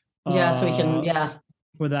 So we can,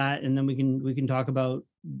 for that. And then we can talk about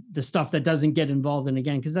the stuff that doesn't get involved in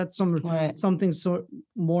again, because that's something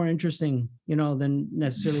more interesting, than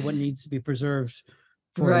necessarily what needs to be preserved.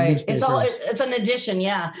 Right. It's an addition.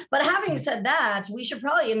 Yeah. But having said that, we should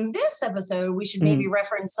probably, in this episode, maybe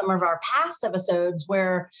reference some of our past episodes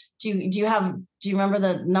where do you remember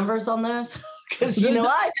the numbers on those? Because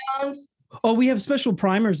I don't. Oh, we have special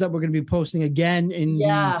primers that we're going to be posting again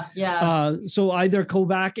so either go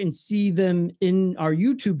back and see them in our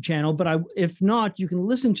YouTube channel, but if not, you can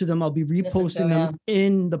listen to them. I'll be reposting them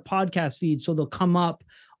in the podcast feed, so they'll come up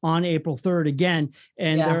on April 3rd again.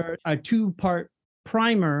 And they're a 2-part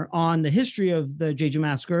primer on the history of the Jeju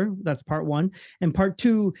Massacre. That's part 1, and part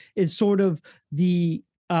 2 is sort of the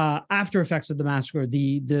after effects of the massacre,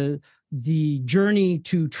 the journey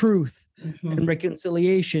to truth and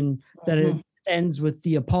reconciliation that it ends with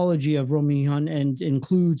the apology of Roh Moo-hyun and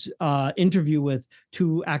includes interview with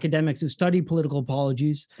 2 academics who study political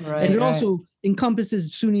apologies. And it also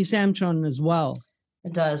encompasses Suni Samchon as well.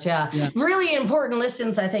 It does, yeah. Really important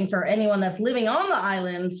lessons, I think, for anyone that's living on the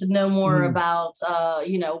island to know more about,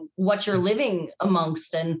 what you're living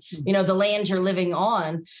amongst and, the land you're living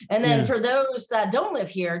on. And then for those that don't live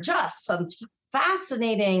here, just some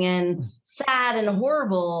fascinating and sad and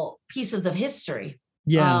horrible pieces of history.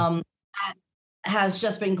 That has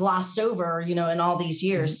just been glossed over, in all these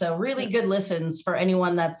years. So really good listens for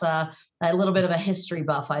anyone that's a little bit of a history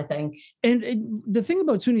buff, I think. And the thing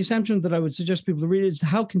about Suni Samchon that I would suggest people to read is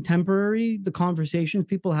how contemporary the conversations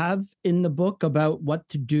people have in the book about what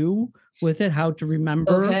to do with it, how to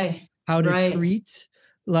remember, how to treat.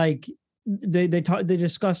 Like they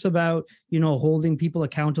discuss about, holding people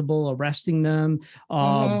accountable, arresting them,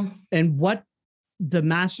 and what the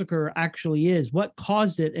massacre actually is, what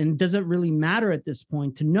caused it, and does it really matter at this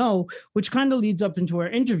point to know, which kind of leads up into our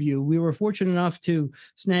interview. We were fortunate enough to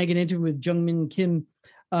snag an interview with Jungmin Kim,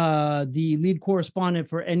 the lead correspondent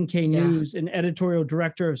for NK News and editorial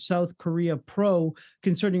director of South Korea Pro,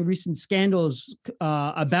 concerning recent scandals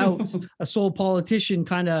about a Seoul politician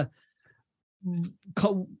kind of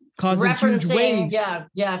causing huge waves.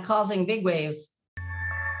 Causing big waves.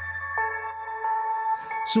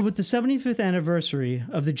 So with the 75th anniversary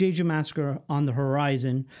of the Jeju Massacre on the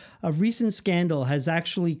horizon, a recent scandal has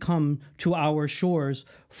actually come to our shores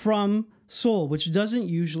from Seoul, which doesn't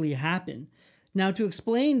usually happen. Now, to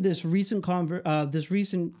explain this recent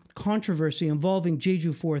controversy involving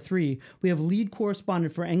Jeju 4-3, we have lead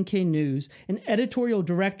correspondent for NK News and editorial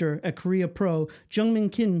director at Korea Pro,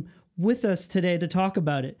 Jungmin Kim, with us today to talk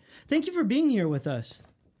about it. Thank you for being here with us.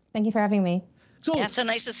 Thank you for having me. So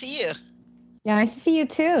nice to see you. Yeah, nice to see you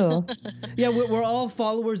too. We're all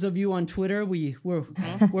followers of you on Twitter.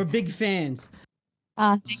 We're big fans.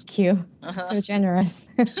 Thank you. So generous.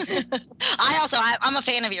 I'm a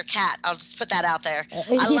fan of your cat. I'll just put that out there.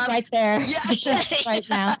 He's right there. Yeah, right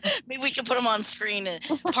now. Maybe we can put him on screen.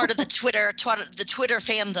 Part of the Twitter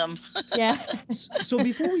fandom. Yeah. So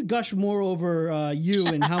before we gush more over you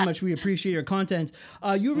and how much we appreciate your content,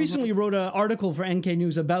 you recently wrote an article for NK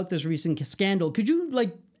News about this recent scandal. Could you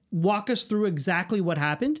walk us through exactly what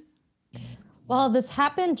happened? Well, this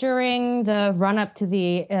happened during the run-up to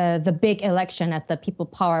the big election at the People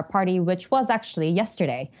Power Party, which was actually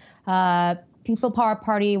yesterday. People Power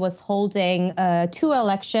Party was holding 2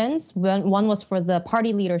 elections. One was for the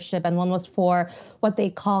party leadership and one was for what they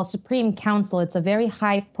call Supreme Council. It's a very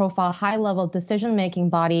high-profile, high-level decision-making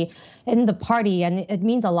body in the party, and it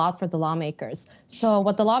means a lot for the lawmakers. So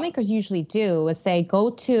what the lawmakers usually do is they go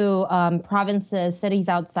to provinces, cities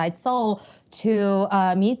outside Seoul to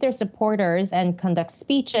meet their supporters and conduct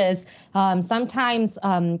speeches, sometimes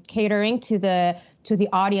catering to the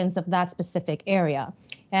audience of that specific area.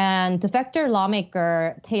 And defector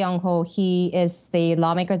lawmaker Tae Young-ho, he is the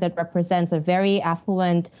lawmaker that represents a very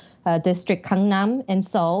affluent district, Gangnam in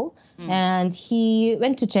Seoul. And he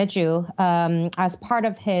went to Jeju as part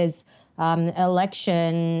of his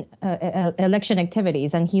election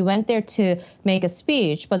activities, and he went there to make a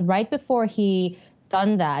speech. But right before he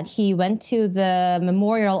done that, he went to the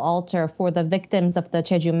memorial altar for the victims of the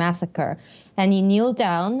Jeju massacre, and he kneeled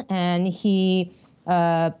down and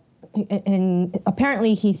and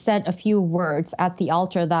apparently he said a few words at the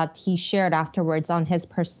altar that he shared afterwards on his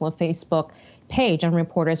personal Facebook page, and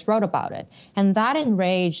reporters wrote about it. And that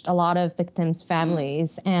enraged a lot of victims'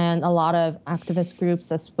 families and a lot of activist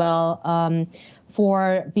groups as well.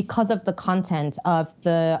 Because of the content of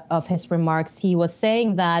his remarks, he was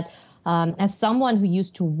saying that as someone who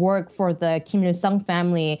used to work for the Kim Il-sung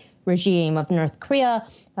family regime of North Korea,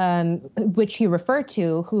 which he referred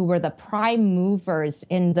to, who were the prime movers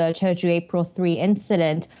in the Jeju April 3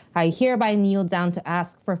 incident, I hereby kneel down to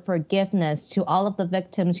ask for forgiveness to all of the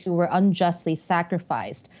victims who were unjustly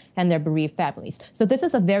sacrificed and their bereaved families. So this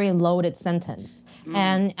is a very loaded sentence.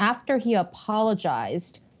 And after he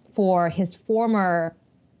apologized for his former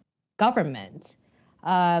government,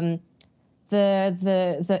 the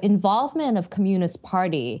involvement of Communist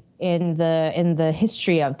Party in the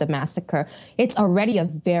history of the massacre, it's already a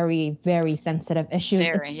very, very sensitive issue,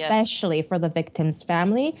 especially for the victim's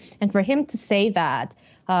family. And for him to say that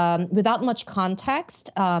without much context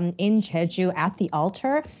in Jeju at the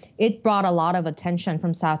altar, it brought a lot of attention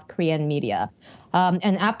from South Korean media.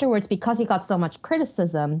 And afterwards, because he got so much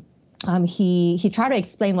criticism, he tried to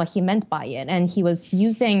explain what he meant by it. And he was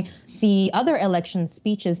using the other election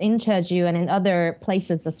speeches in Jeju and in other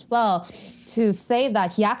places as well to say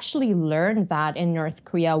that he actually learned that in North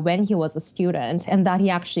Korea when he was a student, and that he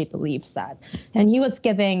actually believes that. And he was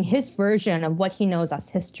giving his version of what he knows as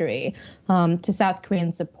history to South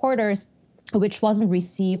Korean supporters, which wasn't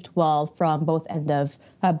received well from both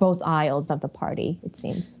aisles of the party, it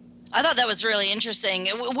seems. I thought that was really interesting.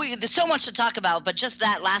 There's so much to talk about, but just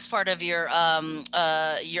that last part of your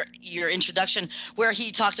introduction, where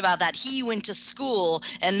he talked about that he went to school,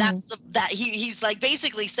 and he's like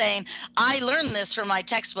basically saying, I learned this from my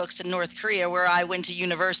textbooks in North Korea where I went to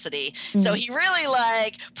university. So he really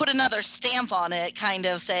like put another stamp on it, kind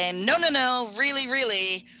of saying, no,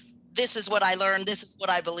 really, this is what I learned. This is what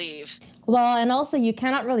I believe. Well, and also you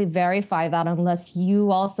cannot really verify that unless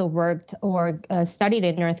you also worked or studied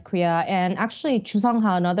in North Korea. And actually, Chu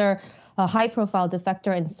Sung-ha, another high-profile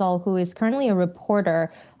defector in Seoul, who is currently a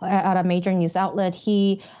reporter at a major news outlet,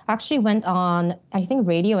 he actually went on, I think,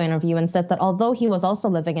 radio interview and said that although he was also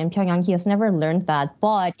living in Pyongyang, he has never learned that.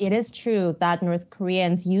 But it is true that North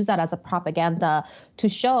Koreans use that as a propaganda to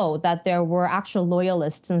show that there were actual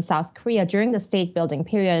loyalists in South Korea during the state-building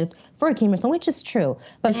period for Kim Il-sung, which is true.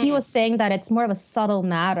 But he was saying that it's more of a subtle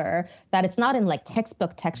matter, that it's not in like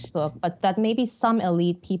textbook, but that maybe some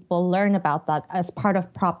elite people learn about that as part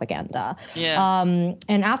of propaganda. Yeah.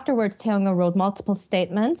 And afterwards, Tae-yong wrote multiple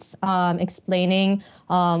statements explaining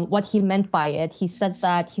what he meant by it. He said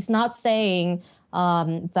that he's not saying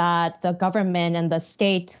that the government and the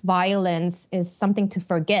state violence is something to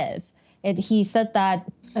forgive. He said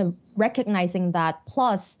that recognizing that,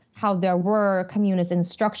 plus how there were communist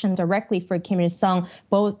instruction directly for Kim Il-sung,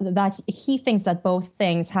 that he thinks that both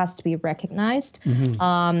things has to be recognized.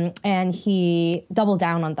 And he doubled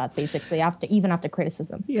down on that basically even after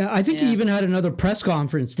criticism. Yeah, I think he even had another press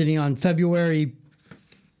conference, didn't he, on February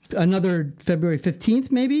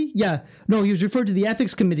 15th, maybe? Yeah. No, he was referred to the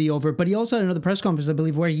ethics committee over it, but he also had another press conference, I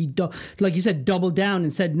believe, where he, like you said, doubled down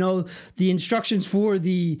and said, no, the instructions for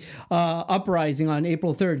the uprising on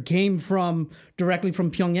April 3rd came directly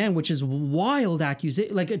from Pyongyang, which is wild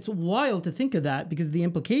accusation. Like, it's wild to think of that because of the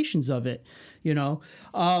implications of it, you know?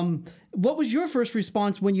 What was your first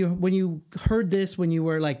response when you heard this, when you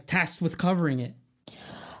were like tasked with covering it?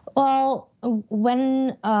 Well,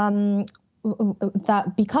 when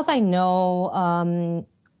that, because I know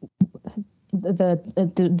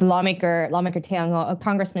the lawmaker Tae-yong,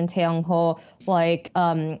 Congressman Tae-yong, like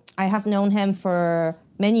I have known him for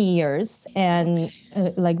many years, and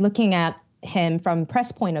like looking at him from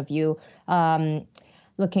press point of view,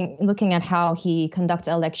 looking at how he conducts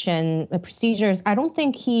election procedures, I don't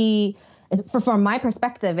think from my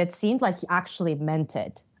perspective, it seemed like he actually meant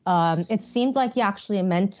it. It seemed like he actually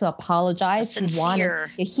meant to apologize.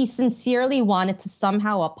 He sincerely wanted to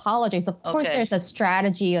somehow apologize. Of course, there's a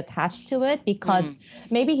strategy attached to it because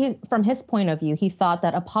maybe from his point of view, he thought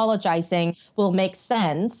that apologizing will make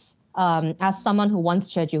sense as someone who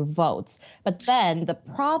wants Jeju votes. But then the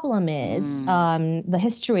problem is the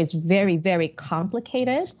history is very, very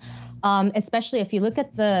complicated. Especially if you look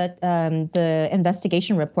at the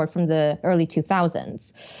investigation report from the early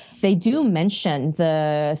 2000s. they do mention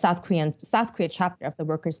the South Korea chapter of the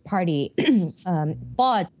Workers' Party,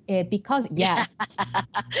 but because yes,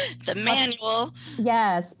 the manual.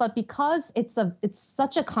 Yes, but because it's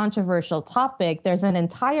such a controversial topic, there's an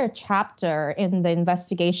entire chapter in the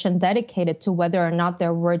investigation dedicated to whether or not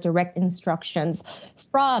there were direct instructions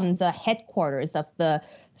from the headquarters of the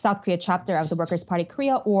South Korea chapter of the Workers' Party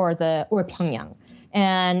Korea or Pyongyang.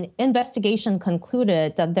 And investigation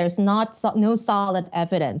concluded that there's no solid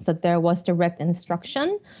evidence that there was direct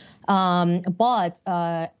instruction. But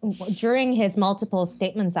during his multiple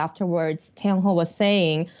statements afterwards, Tae-Yong-ho was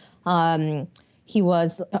saying he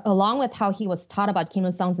was, along with how he was taught about Kim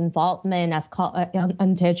Il-sung's involvement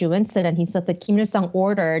on Jeju incident, he said that Kim Il-sung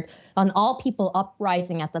ordered on all people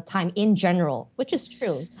uprising at the time in general, which is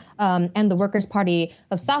true. And the Workers' Party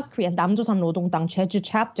of South Korea's Namjoseon Rodongdang Jeju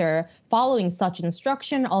chapter, following such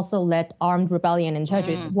instruction, also led armed rebellion in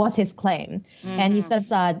Jeju, was his claim. And he says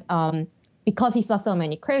that because he saw so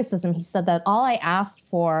many criticism, he said that all I asked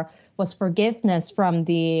for was forgiveness from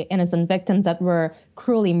the innocent victims that were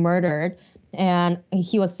cruelly murdered. And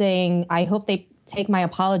he was saying, I hope they take my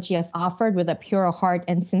apology as offered with a pure heart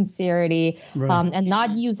and sincerity, and not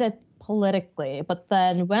use it politically. But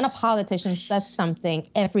then when a politician says something,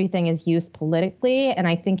 everything is used politically. And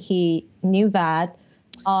I think he knew that.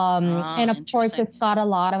 And of course, it's got a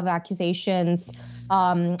lot of accusations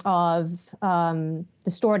of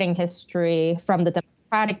distorting history from the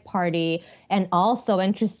Democratic Party, and also,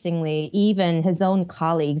 interestingly, even his own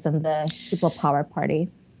colleagues in the People Power Party.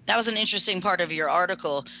 That was an interesting part of your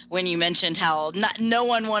article when you mentioned how no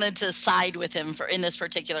one wanted to side with him in this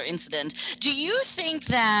particular incident. Do you think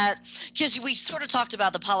that, because we sort of talked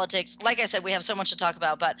about the politics, like I said, we have so much to talk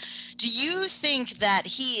about, but do you think that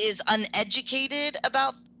he is uneducated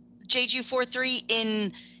about Jeju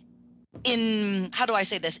 4-3 in how do I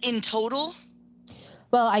say this, in total?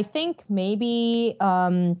 Well, I think maybe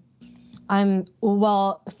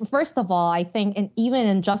first of all, I think even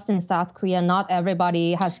in South Korea, not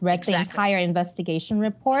everybody has read the entire investigation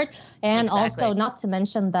report. And also, not to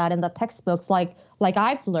mention that in the textbooks, like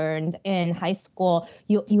I've learned in high school,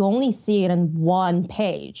 you only see it in one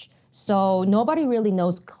page. So nobody really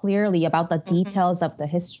knows clearly about the details of the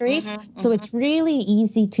history. So it's really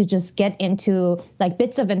easy to just get into like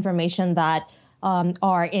bits of information that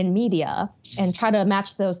are in media and try to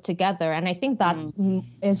match those together. And I think that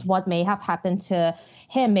is what may have happened to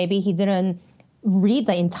him. Maybe he didn't read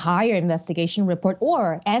the entire investigation report,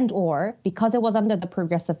 or because it was under the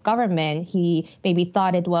progressive government, he maybe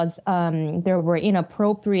thought it was there were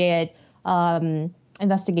inappropriate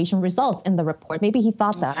investigation results in the report. Maybe he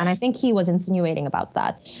thought that, and I think he was insinuating about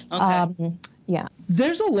that. Yeah.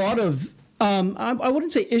 There's a lot of I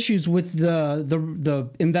wouldn't say issues with the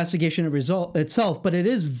investigation result itself, but it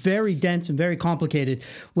is very dense and very complicated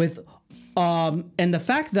with and the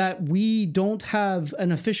fact that we don't have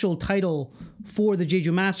an official title for the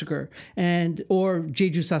Jeju Massacre or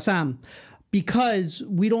Jeju Sasam, because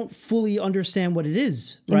we don't fully understand what it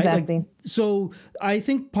is, right? Exactly. So I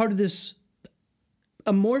think part of this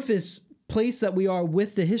amorphous place that we are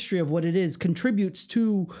with the history of what it is contributes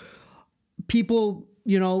to people,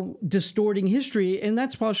 distorting history. And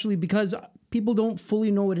that's partially because people don't fully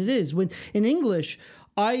know what it is. When in English,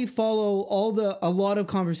 I follow a lot of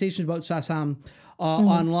conversations about Sasam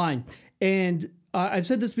online. And I've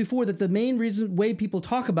said this before, that the main way people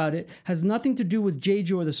talk about it has nothing to do with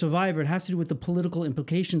Jeju or the survivor. It has to do with the political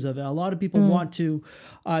implications of it. A lot of people want to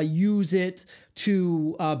use it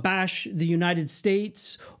to bash the United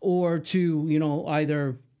States or to,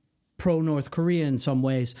 either pro-North Korea in some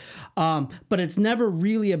ways. But it's never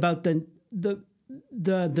really about the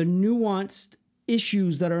nuanced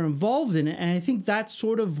issues that are involved in it. And I think that's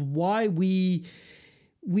sort of why we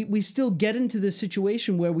still get into this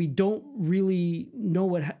situation where we don't really know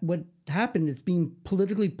what happened. It's being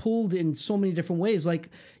politically pulled in so many different ways. Like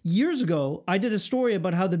years ago, I did a story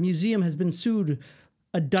about how the museum has been sued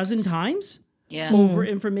a dozen times over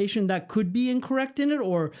information that could be incorrect in it,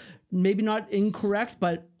 or maybe not incorrect,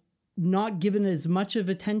 but not given as much of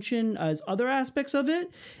attention as other aspects of it.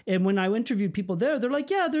 And when I interviewed people there, they're like,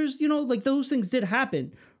 yeah, there's, like those things did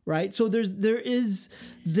happen, right? So there is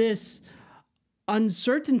this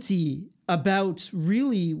uncertainty about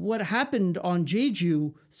really what happened on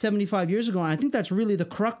Jeju 75 years ago. And I think that's really the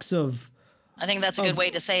crux of... I think that's a good way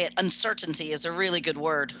to say it. Uncertainty is a really good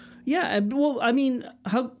word. Yeah. Well, I mean,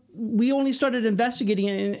 how we only started investigating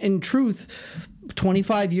it in truth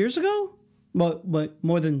 25 years ago? But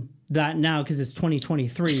more than that now because it's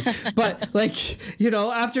 2023. But like, you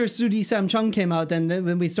know, after Sudi Samchung came out,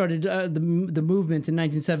 then we started the movement in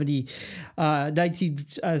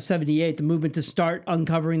 1978, the movement to start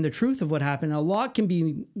uncovering the truth of what happened. A lot can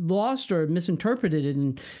be lost or misinterpreted,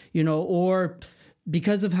 and, you know, or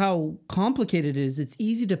because of how complicated it is, it's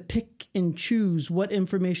easy to pick and choose what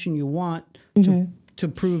information you want to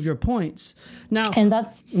prove your points. Now, and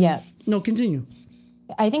that's No, continue.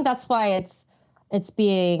 I think that's why it's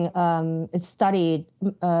being it's studied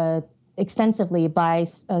extensively by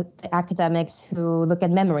academics who look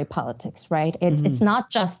at memory politics, right? It's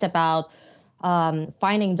not just about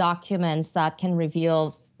finding documents that can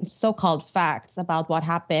reveal so-called facts about what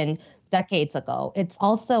happened decades ago. It's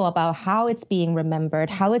also about how it's being remembered,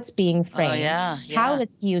 how it's being framed, how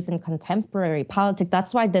it's used in contemporary politics.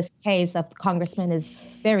 That's why this case of the congressman is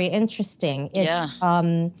very interesting.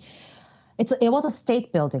 It was a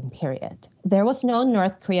state building period. There was no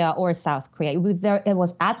North Korea or South Korea. It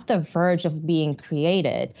was at the verge of being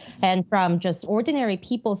created. And from just ordinary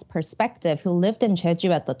people's perspective who lived in Jeju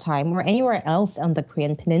at the time or anywhere else on the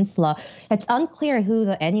Korean peninsula, it's unclear who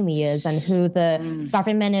the enemy is and who the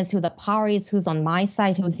government is, who the power is, who's on my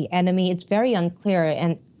side, who's the enemy. It's very unclear.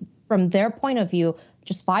 And from their point of view,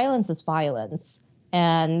 just violence is violence.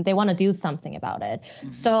 And they want to do something about it.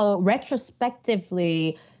 So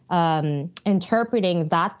retrospectively, interpreting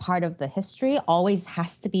that part of the history always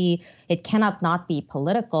has to be, it cannot not be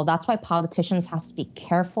political. That's why politicians have to be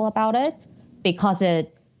careful about it, because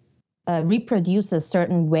it reproduces a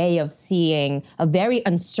certain way of seeing a very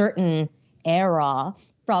uncertain era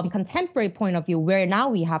from contemporary point of view, where now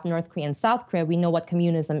we have North Korea and South Korea. We know what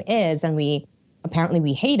communism is, and we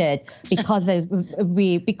hate it because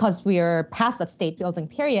because we are past that state building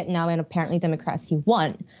period now, and apparently democracy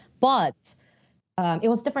won. But it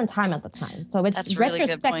was a different time at the time. So it's really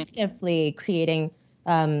retrospectively creating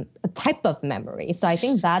a type of memory. So I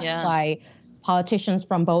think that's why politicians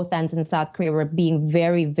from both ends in South Korea were being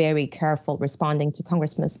very, very careful responding to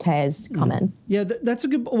Congressman Tae's comment. Yeah, that's a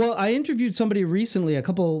good. Well, I interviewed somebody recently, a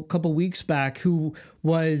couple weeks back, who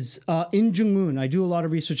was in Jungmun. I do a lot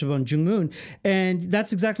of research about Jungmun, and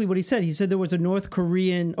that's exactly what he said. He said there was a North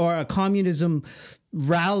Korean or a communism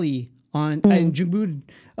rally in Jungmun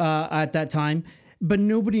at that time, but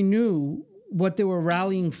nobody knew what they were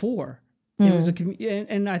rallying for. It was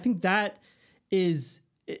and I think that is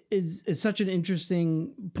such an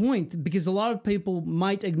interesting point, because a lot of people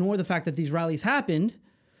might ignore the fact that these rallies happened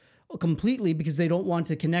completely because they don't want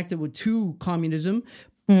to connect it to communism.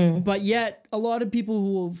 But yet a lot of people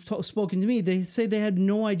who have spoken to me, they say they had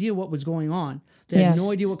no idea what was going on. They had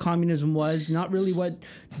no idea what communism was, not really what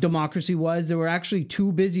democracy was. They were actually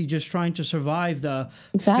too busy just trying to survive the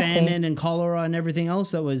famine and cholera and everything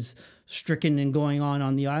else that was stricken and going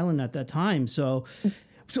on the island at that time.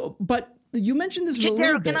 But you mentioned this a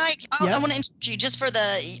little bit. I want to interrupt you just for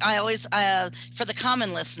the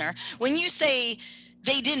common listener. When you say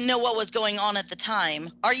they didn't know what was going on at the time,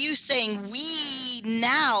 are you saying we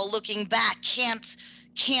now, looking back, can't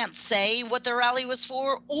say what the rally was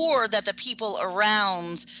for, or that the people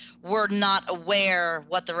around were not aware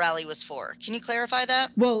what the rally was for? Can you clarify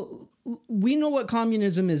that? Well, we know what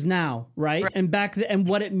communism is now, right? And and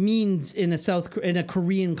what it means in a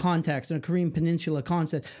Korean context, in a Korean peninsula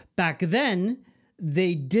context. Back then,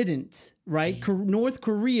 they didn't, right? North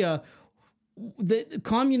Korea, the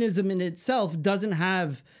communism in itself didn't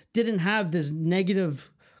have this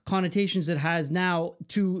negative connotations it has now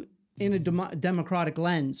in a democratic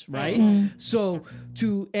lens, right? So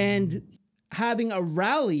and having a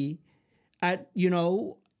rally at,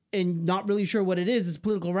 and not really sure what it is, it's a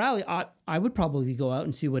political rally, I would probably go out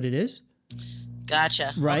and see what it is.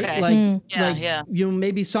 Gotcha. Right? Okay.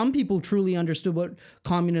 Maybe some people truly understood what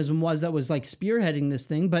communism was that was like spearheading this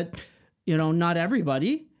thing, but not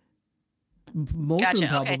everybody. Most of them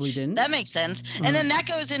probably didn't. That makes sense. And then that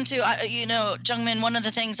goes into, Jungmin, one of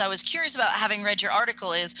the things I was curious about, having read your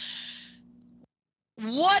article, is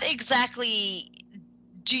what exactly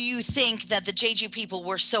do you think that the Jeju people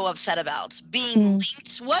were so upset about being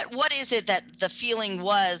linked? What is it that the feeling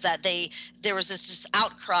was that there was this just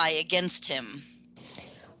outcry against him?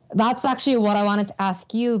 That's actually what I wanted to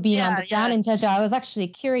ask you, being on the ground in Jeju. I was actually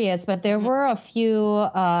curious, but there were a few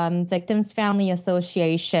Victims Family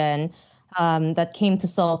Association that came to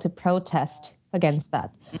Seoul to protest against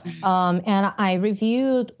that. And I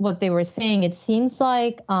reviewed what they were saying. It seems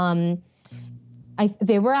like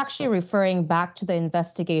they were actually referring back to the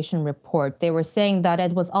investigation report. They were saying that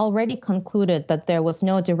it was already concluded that there was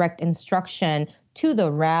no direct instruction to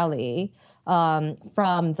the rally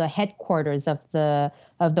from the headquarters of the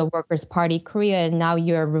Workers' Party Korea, and now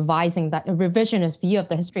you're revising that, a revisionist view of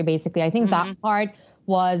the history, basically. I think that part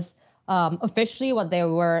was officially what they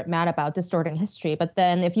were mad about, distorting history. But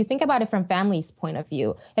then if you think about it from family's point of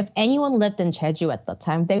view, if anyone lived in Jeju at the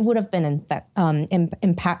time, they would have been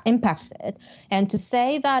impacted. And to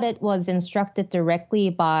say that it was instructed directly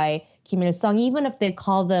by Kim Il-sung, even if you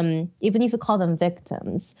call them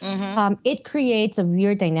victims, it creates a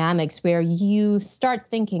weird dynamics where you start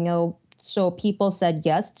thinking, oh, so people said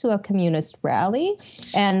yes to a communist rally,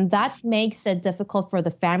 and that makes it difficult for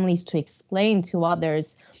the families to explain to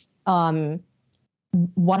others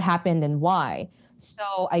what happened and why.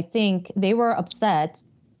 So I think they were upset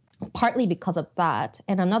partly because of that.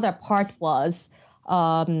 And another part was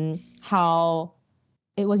how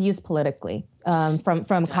it was used politically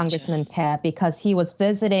from Congressman Tae, because he was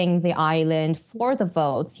visiting the island for the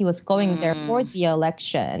votes. He was going there for the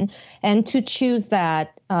election. And to choose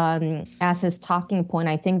that as his talking point,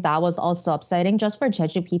 I think that was also upsetting just for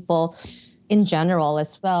Jeju people in general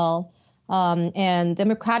as well. And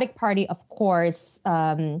Democratic Party, of course,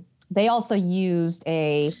 they also used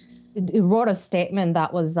wrote a statement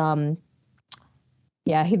that was,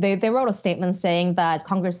 they wrote a statement saying that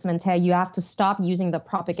Congressman Tae, you have to stop using the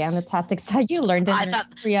propaganda tactics that you learned in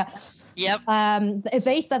Korea. Yep.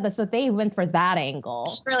 They said that, so they went for that angle.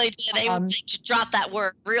 Really did. They dropped that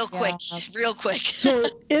word real quick. So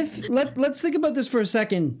let's think about this for a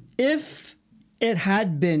second. If it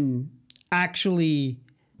had been actually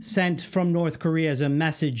sent from North Korea as a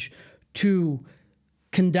message to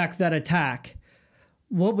conduct that attack,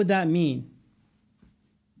 what would that mean?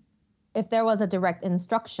 If there was a direct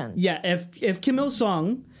instruction. Yeah, if Kim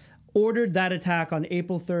Il-sung ordered that attack on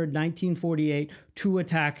April 3rd, 1948 to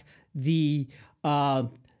attack the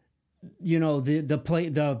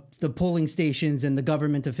polling stations and the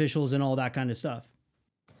government officials and all that kind of stuff.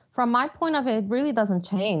 From my point of view, it really doesn't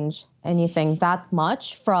change anything that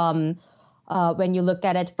much from when you look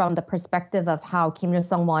at it from the perspective of how Kim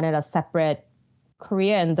Il-sung wanted a separate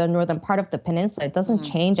Korea in the northern part of the peninsula. It doesn't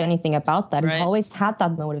change anything about that. Right. It always had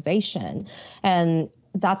that motivation. And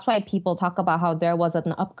that's why people talk about how there was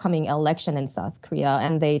an upcoming election in South Korea,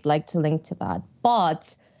 and they'd like to link to that.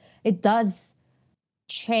 But it does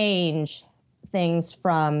change things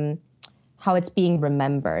from how it's being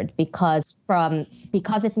remembered, because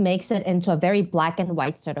it makes it into a very black and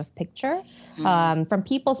white sort of picture. From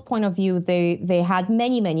people's point of view, they had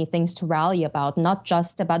many things to rally about, not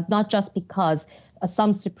just because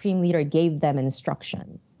some supreme leader gave them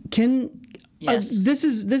instruction. This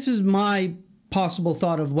is my possible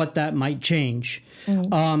thought of what that might change,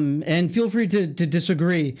 and feel free to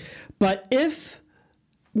disagree. But if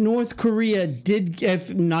North Korea if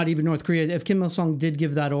Kim Il-sung did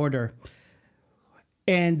give that order,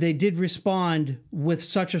 and they did respond with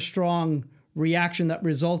such a strong reaction that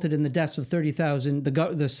resulted in the deaths of 30,000,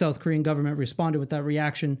 the South Korean government responded with that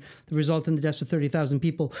reaction that resulted in the deaths of 30,000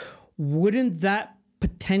 people, wouldn't that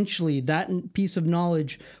piece of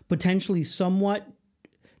knowledge potentially somewhat,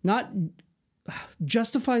 not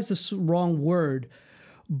justifies the wrong word,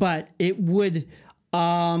 but it would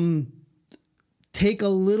take a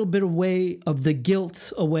little bit of the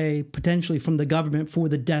guilt away potentially from the government for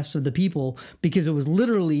the deaths of the people, because it was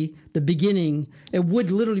literally the beginning. It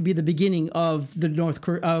would literally be the beginning of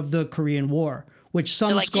the Korean War, which some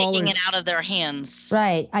scholars taking it out of their hands.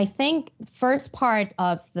 Right. I think first part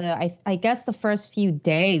of I guess the first few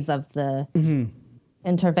days of the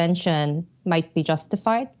intervention might be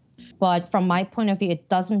justified, but from my point of view, it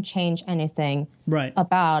doesn't change anything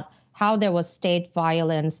about how there was state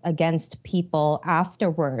violence against people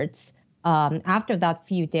afterwards, after that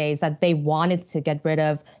few days, that they wanted to get rid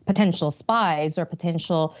of potential spies or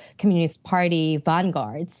potential Communist Party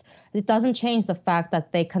vanguards. It doesn't change the fact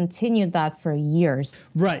that they continued that for years.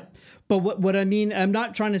 Right. But what I mean, I'm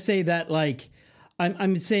not trying to say that, like,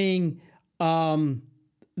 I'm saying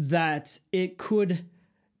that it could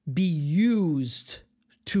be used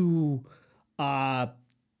to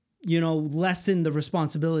lessen the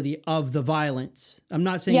responsibility of the violence. I'm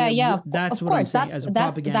not saying that's what I'm saying as a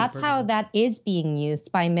propaganda That's purpose. how that is being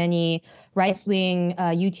used by many right-wing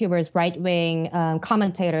YouTubers, right-wing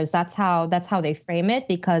commentators. That's how they frame it,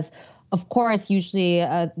 because of course, usually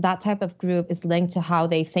that type of group is linked to how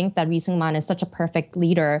they think that Lee Seung-man is such a perfect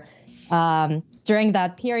leader during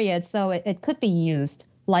that period. So it could be used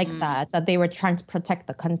like that they were trying to protect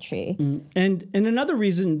the country. And another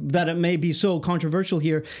reason that it may be so controversial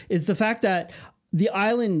here is the fact that the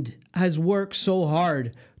island has worked so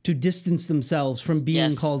hard to distance themselves from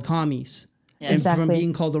being called commies. Yes. and Exactly. from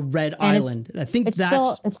being called a red And island. I think it's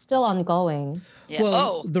still ongoing. Yeah.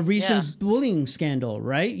 well, the recent yeah. bullying scandal,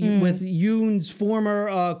 right? With Yoon's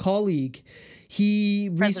former colleague,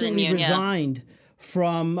 he President recently Yoon, yeah. resigned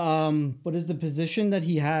from what is the position that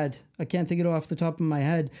he had? I can't think of it off the top of my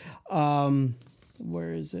head.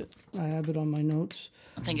 Where is it? I have it on my notes.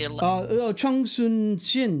 I think Chung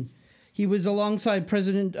Soon-shin. He was alongside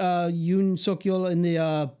President Yoon Suk-yeol in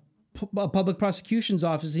the public prosecution's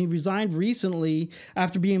office. He resigned recently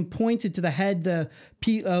after being appointed to the head the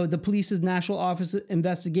police's national office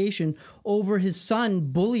investigation over his son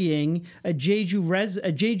bullying a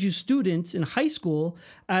Jeju student in high school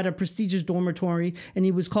at a prestigious dormitory, and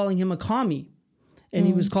he was calling him a commie. And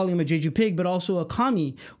he was calling him a Jeju pig, but also a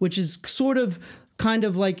commie, which is sort of kind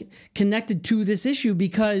of like connected to this issue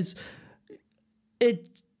because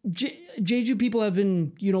Jeju people have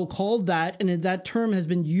been, called that, and that term has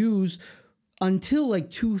been used until like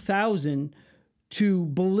 2000 to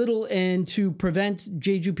belittle and to prevent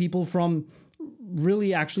Jeju people from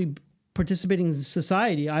really actually participating in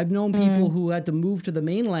society. I've known people who had to move to the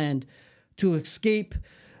mainland to escape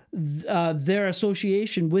their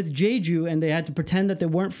association with Jeju, and they had to pretend that they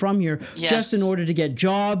weren't from here just in order to get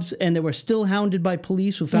jobs, and they were still hounded by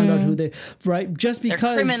police who found out who they, right? Just because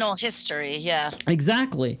their criminal history, yeah.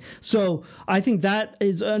 Exactly. So I think that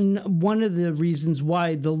is one of the reasons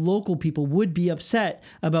why the local people would be upset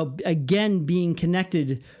about again being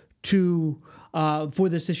connected to, for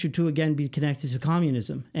this issue to again be connected to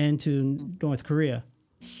communism and to North Korea.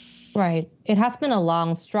 Right. It has been a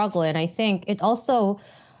long struggle, and I think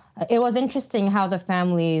it was interesting how the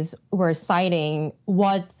families were citing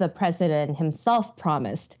what the president himself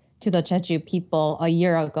promised to the Jeju people a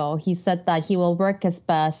year ago. He said that he will work his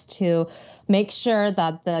best to make sure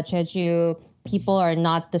that the Jeju people are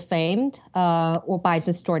not defamed or by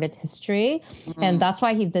distorted history. And that's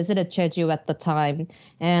why he visited Jeju at the time.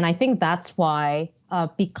 And I think that's why,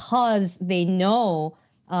 because they know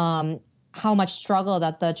how much struggle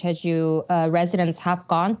that the Jeju residents have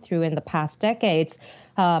gone through in the past decades.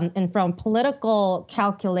 And from political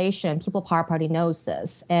calculation, People Power Party knows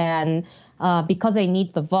this. And because they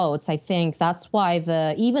need the votes, I think that's why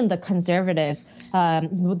even the conservative,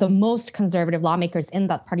 the most conservative lawmakers in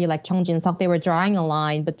that party, like Chung Jin-seok, they were drawing a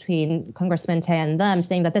line between Congressman Tae and them,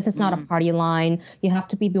 saying that this is not a party line. You have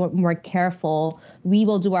to be more careful. We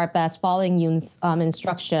will do our best following Yoon's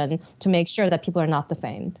instruction to make sure that people are not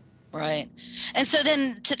defamed. Right. And so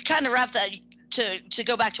then to kind of wrap that, to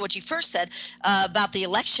go back to what you first said about the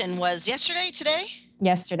election was today?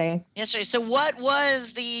 Yesterday. So what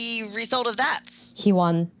was the result of that? He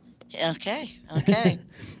won. Okay.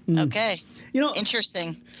 Okay.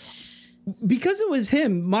 Interesting. Because it was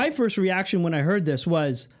him, my first reaction when I heard this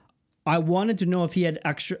was I wanted to know if he had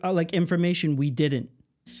extra information we didn't.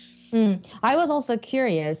 I was also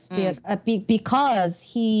curious because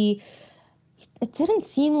it didn't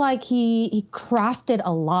seem like he crafted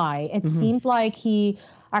a lie. It seemed like he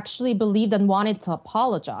actually believed and wanted to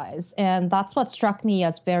apologize. And that's what struck me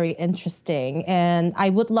as very interesting. And I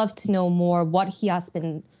would love to know more what he has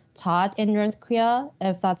been taught in North Korea.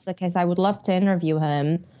 If that's the case, I would love to interview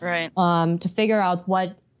him. Right. To figure out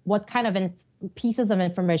what kind of pieces of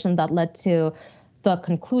information that led to the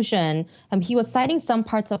conclusion. He was citing some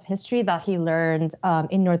parts of history that he learned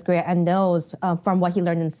in North Korea and knows from what he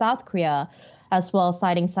learned in South Korea, as well as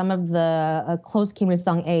citing some of the close Kim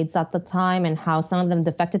Il-sung aides at the time and how some of them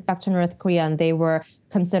defected back to North Korea and they were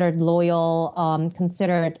considered loyal,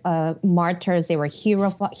 considered martyrs. They were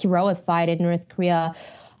heroified in North Korea.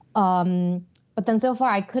 But then so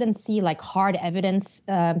far I couldn't see hard evidence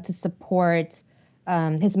to support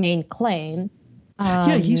his main claim.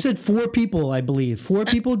 He said 4 people, I believe. 4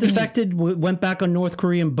 people defected, went back on North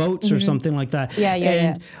Korean boats or something like that.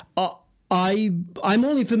 Yeah. I'm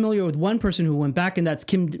only familiar with one person who went back, and that's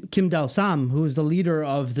Kim Dal-sam, who was the leader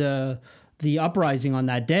of the uprising on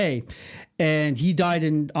that day, and he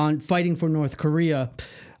died on fighting for North Korea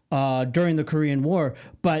during the Korean War.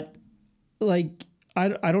 But I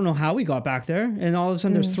don't know how he got back there, and all of a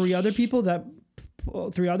sudden there's 3 other people that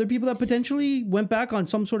potentially went back on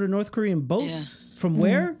some sort of North Korean boat. Yeah. From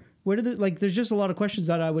where? Where did there's just a lot of questions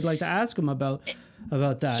that I would like to ask him about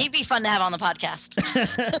that. He'd be fun to have on the podcast.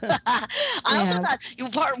 I also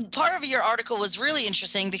thought part of your article was really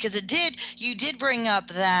interesting because you did bring up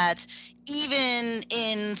that even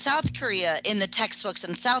in South Korea, in the textbooks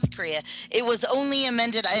in South Korea, it was only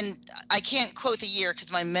amended, and I can't quote the year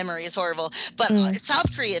because my memory is horrible, but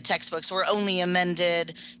South Korea textbooks were only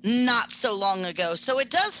amended not so long ago. So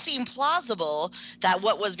it does seem plausible that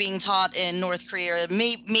what was being taught in North Korea,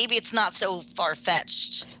 maybe it's not so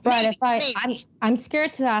far-fetched. Right. I'm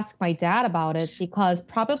scared to ask my dad about it because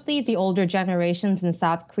probably the older generations in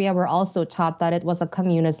South Korea were also taught that it was a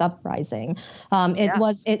communist uprising.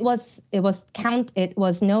 It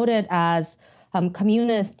was noted as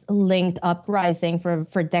communist-linked uprising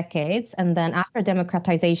for decades, and then after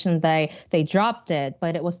democratization, they dropped it,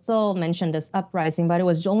 but it was still mentioned as uprising. But it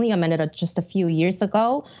was only amended just a few years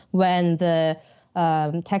ago when the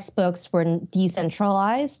textbooks were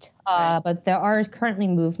decentralized, but there are currently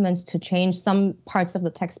movements to change some parts of the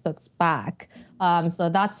textbooks back. So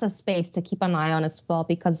that's a space to keep an eye on as well,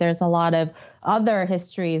 because there's a lot of other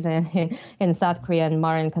histories in South Korea and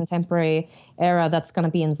modern contemporary era that's going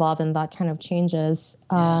to be involved in that kind of changes.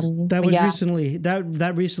 That was recently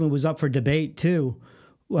that recently was up for debate too,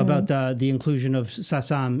 about the inclusion of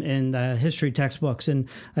Sasam in the history textbooks. And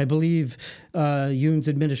I believe Yoon's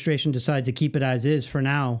administration decided to keep it as is for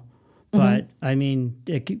now. But, I mean,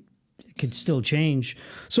 it could still change.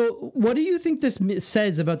 So what do you think this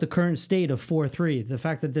says about the current state of 4-3, the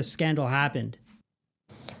fact that this scandal happened?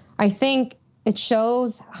 I think it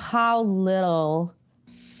shows how little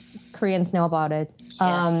Koreans know about it.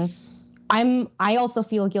 Yes. I also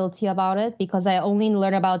feel guilty about it because I only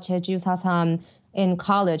learned about Jeju Sasam in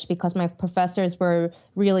college because my professors were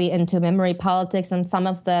really into memory politics, and some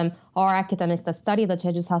of them are academics that study the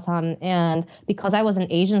Jeju Sasam. And because I was in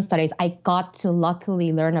Asian studies, I got to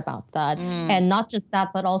luckily learn about that. And not just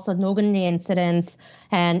that, but also Nogunri incidents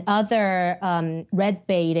and other red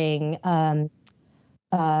baiting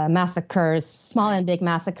massacres, small and big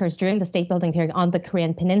massacres during the state building period on the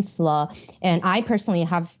Korean peninsula. And I personally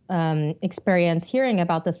have experience hearing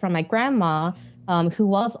about this from my grandma, who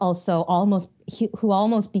was also almost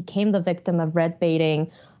became the victim of red baiting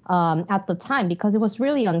at the time, because it was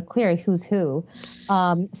really unclear who's who.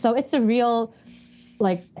 So it's a real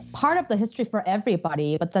part of the history for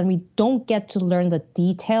everybody, but then we don't get to learn the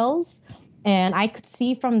details. And I could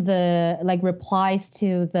see from the replies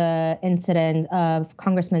to the incident of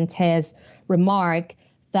Congressman Tae's remark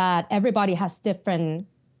that everybody has different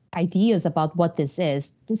ideas about what this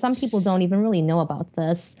is. Some people don't even really know about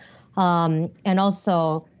this. And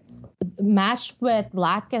also matched with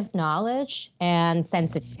lack of knowledge and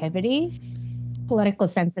sensitivity, political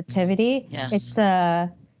sensitivity, yes.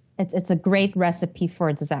 It's a great recipe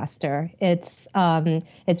for disaster. It's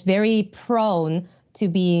very prone to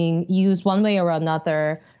being used one way or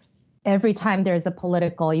another every time there's a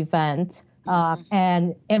political event.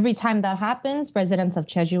 And every time that happens, residents of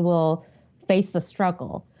Jeju will face the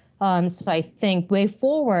struggle. So I think way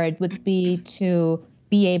forward would be to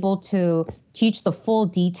be able to teach the full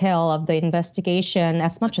detail of the investigation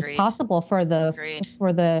as much as possible for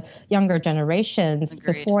the younger generations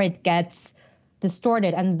before it gets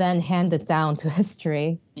distorted and then handed down to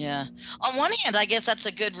history. Yeah. On one hand, I guess that's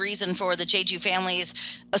a good reason for the Jeju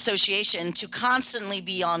Families Association to constantly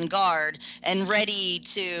be on guard and ready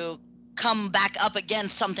to come back up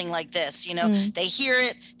against something like this. They hear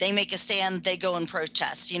it, they make a stand, they go and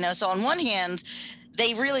protest, So on one hand,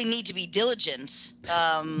 they really need to be diligent.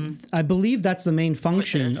 I believe that's the main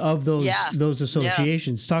function of those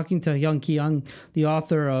associations. Yeah. Talking to Hyun Ki-young, the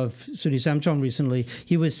author of Suri Samcheon recently,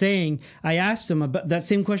 he was saying, I asked him about that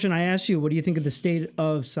same question I asked you, what do you think of the state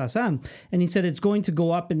of Sasam? And he said it's going to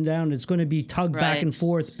go up and down. It's going to be tugged back and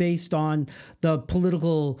forth based on the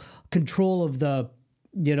political control of the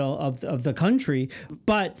of the country.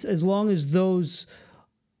 But as long as those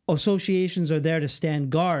associations are there to stand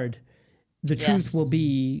guard, the truth will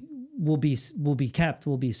be kept,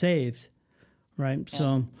 will be saved, right? Yeah.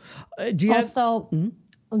 So, do you also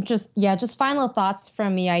just final thoughts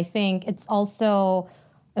from me? I think it's also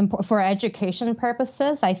for education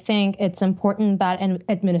purposes. I think it's important that an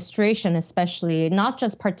administration, especially not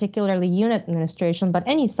just particularly Yoon administration, but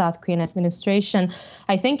any South Korean administration,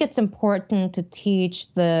 I think it's important to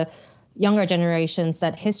teach the younger generations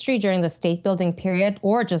that history during the state building period,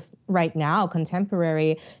 or just right now,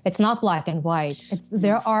 contemporary, it's not black and white.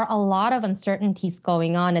 There are a lot of uncertainties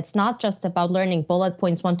going on. It's not just about learning bullet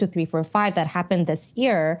points 1, 2, 3, 4, 5 that happened this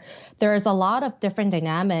year. There's a lot of different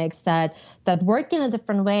dynamics that work in a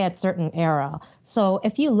different way at certain era. So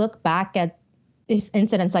if you look back at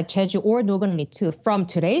incidents like Jeju or Nogunri too, from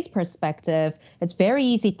today's perspective, it's very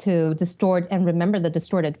easy to distort and remember the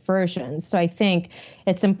distorted versions. So I think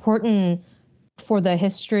it's important for the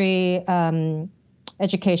history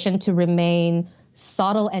education to remain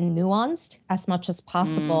subtle and nuanced as much as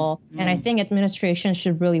possible. And I think administration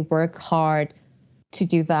should really work hard to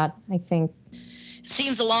do that, I think.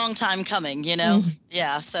 Seems a long time coming,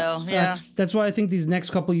 Yeah. So, yeah. That's why I think these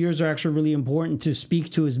next couple of years are actually really important to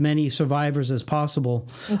speak to as many survivors as possible.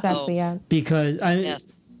 Exactly. Yeah.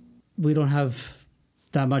 Because we don't have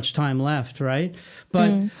that much time left, right?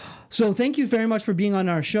 But so thank you very much for being on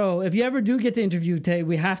our show. If you ever do get to interview Tay,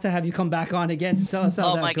 we have to have you come back on again to tell us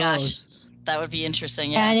how that goes. Gosh. That would be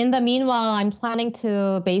interesting. Yeah. And in the meanwhile, I'm planning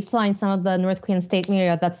to baseline some of the North Korean state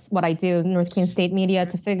media. That's what I do, North Korean state media,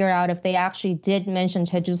 to figure out if they actually did mention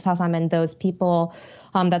Jeju Sasam and those people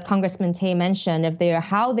that Congressman Tay mentioned. If they are,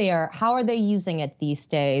 how are they using it these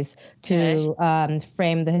days to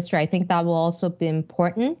frame the history? I think that will also be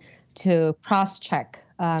important to cross-check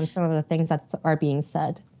some of the things that are being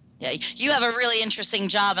said. Yeah, you have a really interesting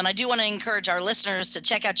job, and I do want to encourage our listeners to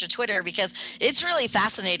check out your Twitter because it's really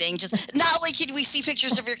fascinating. Just not only can we see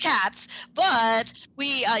pictures of your cats, but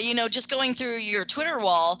we, just going through your Twitter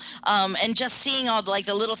wall, and just seeing all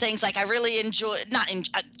the little things. Like I really enjoyed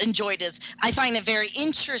is I find it very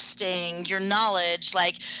interesting your knowledge,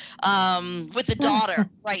 with the daughter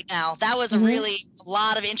right now. That was a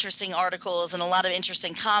lot of interesting articles and a lot of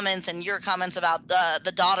interesting comments, and your comments about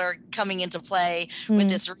the daughter coming into play with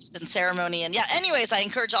this recent ceremony. And anyways, I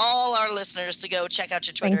encourage all our listeners to go check out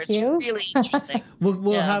your Twitter. It's really interesting.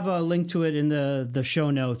 We'll have a link to it in the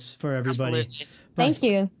show notes for everybody.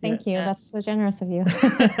 Absolutely. Thank you. That's so generous of you.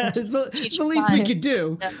 It's the least we could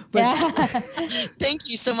do. Yeah. But Thank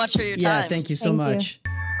you so much for your time. Yeah, thank you so much.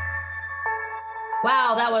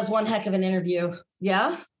 Wow, that was one heck of an interview.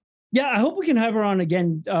 Yeah. Yeah, I hope we can have her on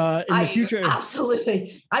again in the future.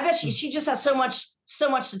 Absolutely. I bet she just has so much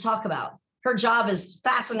to talk about. Her job is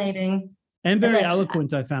fascinating. And very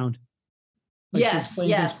eloquent, I found. She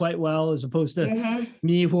explained things quite well, as opposed to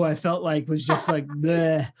me, who I felt like was just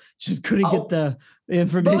bleh, just couldn't get the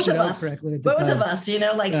information out correctly at the time. Both of us,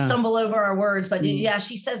 stumble over our words. But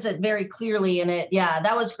she says it very clearly in it. Yeah,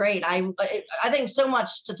 that was great. I think so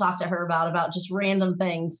much to talk to her about just random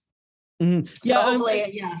things. Mm-hmm. So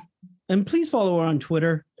hopefully, And please follow her on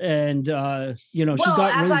Twitter. And, she got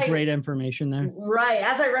really great information there. Right.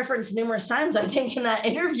 As I referenced numerous times, I think in that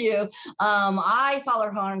interview, I follow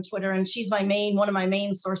her on Twitter, and she's one of my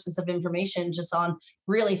main sources of information just on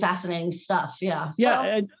really fascinating stuff. Yeah.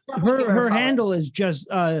 So her handle is just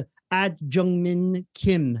at Jungmin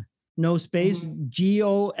Kim, no space,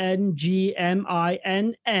 GONGMINN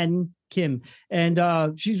Kim.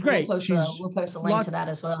 And she's great. We'll post a link to that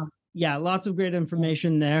as well. Yeah, lots of great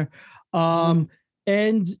information there. And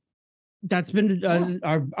that's been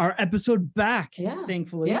our episode back,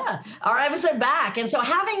 thankfully. Yeah, our episode back. And so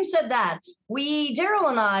having said that, Daryl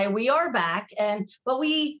and I, we are back, but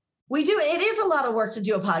we do, it is a lot of work to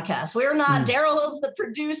do a podcast. We're not, Daryl is the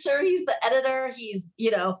producer, he's the editor, he's,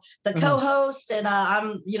 the co-host, and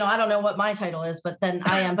I'm, I don't know what my title is, but then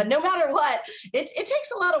I am, but no matter what, it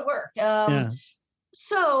takes a lot of work.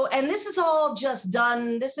 So, and this is all just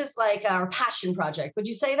done. This is like our passion project. Would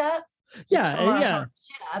you say that? Yeah.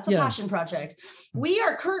 It's a passion project. We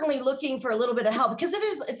are currently looking for a little bit of help because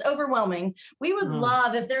it's overwhelming. We would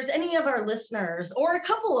love if there's any of our listeners or a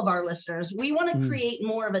couple of our listeners, we want to create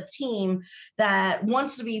more of a team that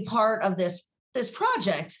wants to be part of this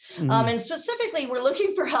project. And specifically, we're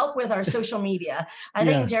looking for help with our social media. I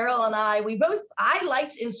think Daryl and I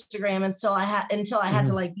liked Instagram until I had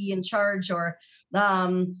to be in charge or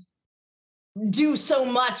do so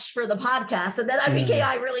much for the podcast, and then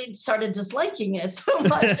I really started disliking it so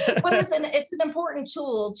much. But it's an important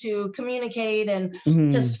tool to communicate and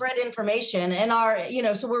to spread information. And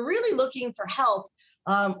so we're really looking for help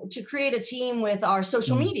to create a team with our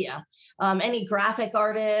social media. Any graphic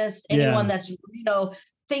artists, anyone that's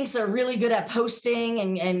thinks they're really good at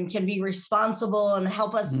posting and can be responsible and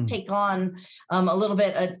help us take on a little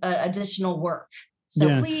bit additional work.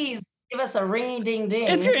 So please give us a ring ding ding.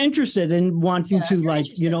 If you're interested in wanting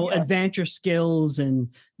to advance your skills and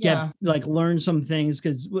get learn some things,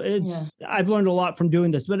 because I've learned a lot from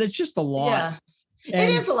doing this, but it's just a lot. Yeah. It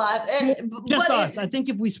is a lot. Us. I think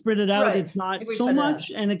if we spread it out, it's not so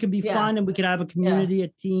much, and it could be fun, and we could have a community, a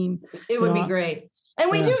team. It would be great. And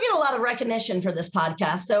we do get a lot of recognition for this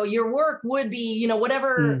podcast. So your work would be,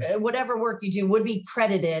 whatever work you do would be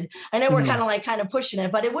credited. I know we're kind of pushing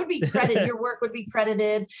it, but it would be credited. Your work would be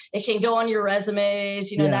credited. It can go on your resumes,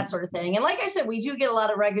 that sort of thing. And like I said, we do get a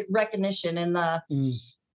lot of recognition in the,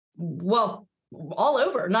 all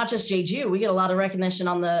over, not just Jeju. We get a lot of recognition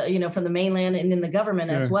on the, from the mainland and in the government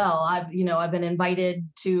as well. I've been invited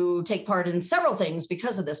to take part in several things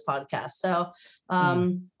because of this podcast. So,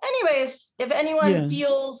 anyways, if anyone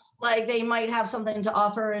feels like they might have something to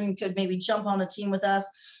offer and could maybe jump on a team with us,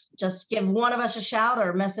 just give one of us a shout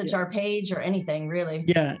or message our page or anything, really.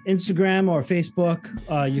 Yeah, Instagram or Facebook.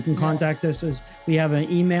 You can contact us. We have an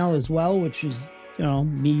email as well, which is,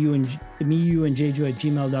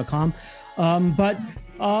 meyouandjeju@gmail.com. But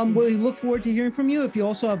we look forward to hearing from you. If you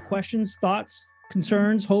also have questions, thoughts,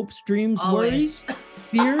 concerns, hopes, dreams, Always. worries,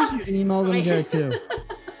 fears, you can email them there too.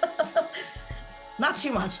 Not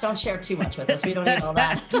too much. Don't share too much with us. We don't need all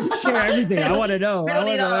that. Share everything. I want to know. We don't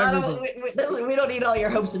need all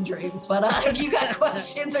your hopes and dreams. But if you got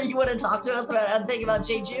questions or you want to talk to us about anything about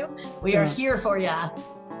Jeju, we are here for you.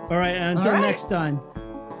 All right. Until next time.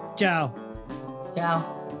 Ciao.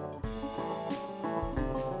 Ciao.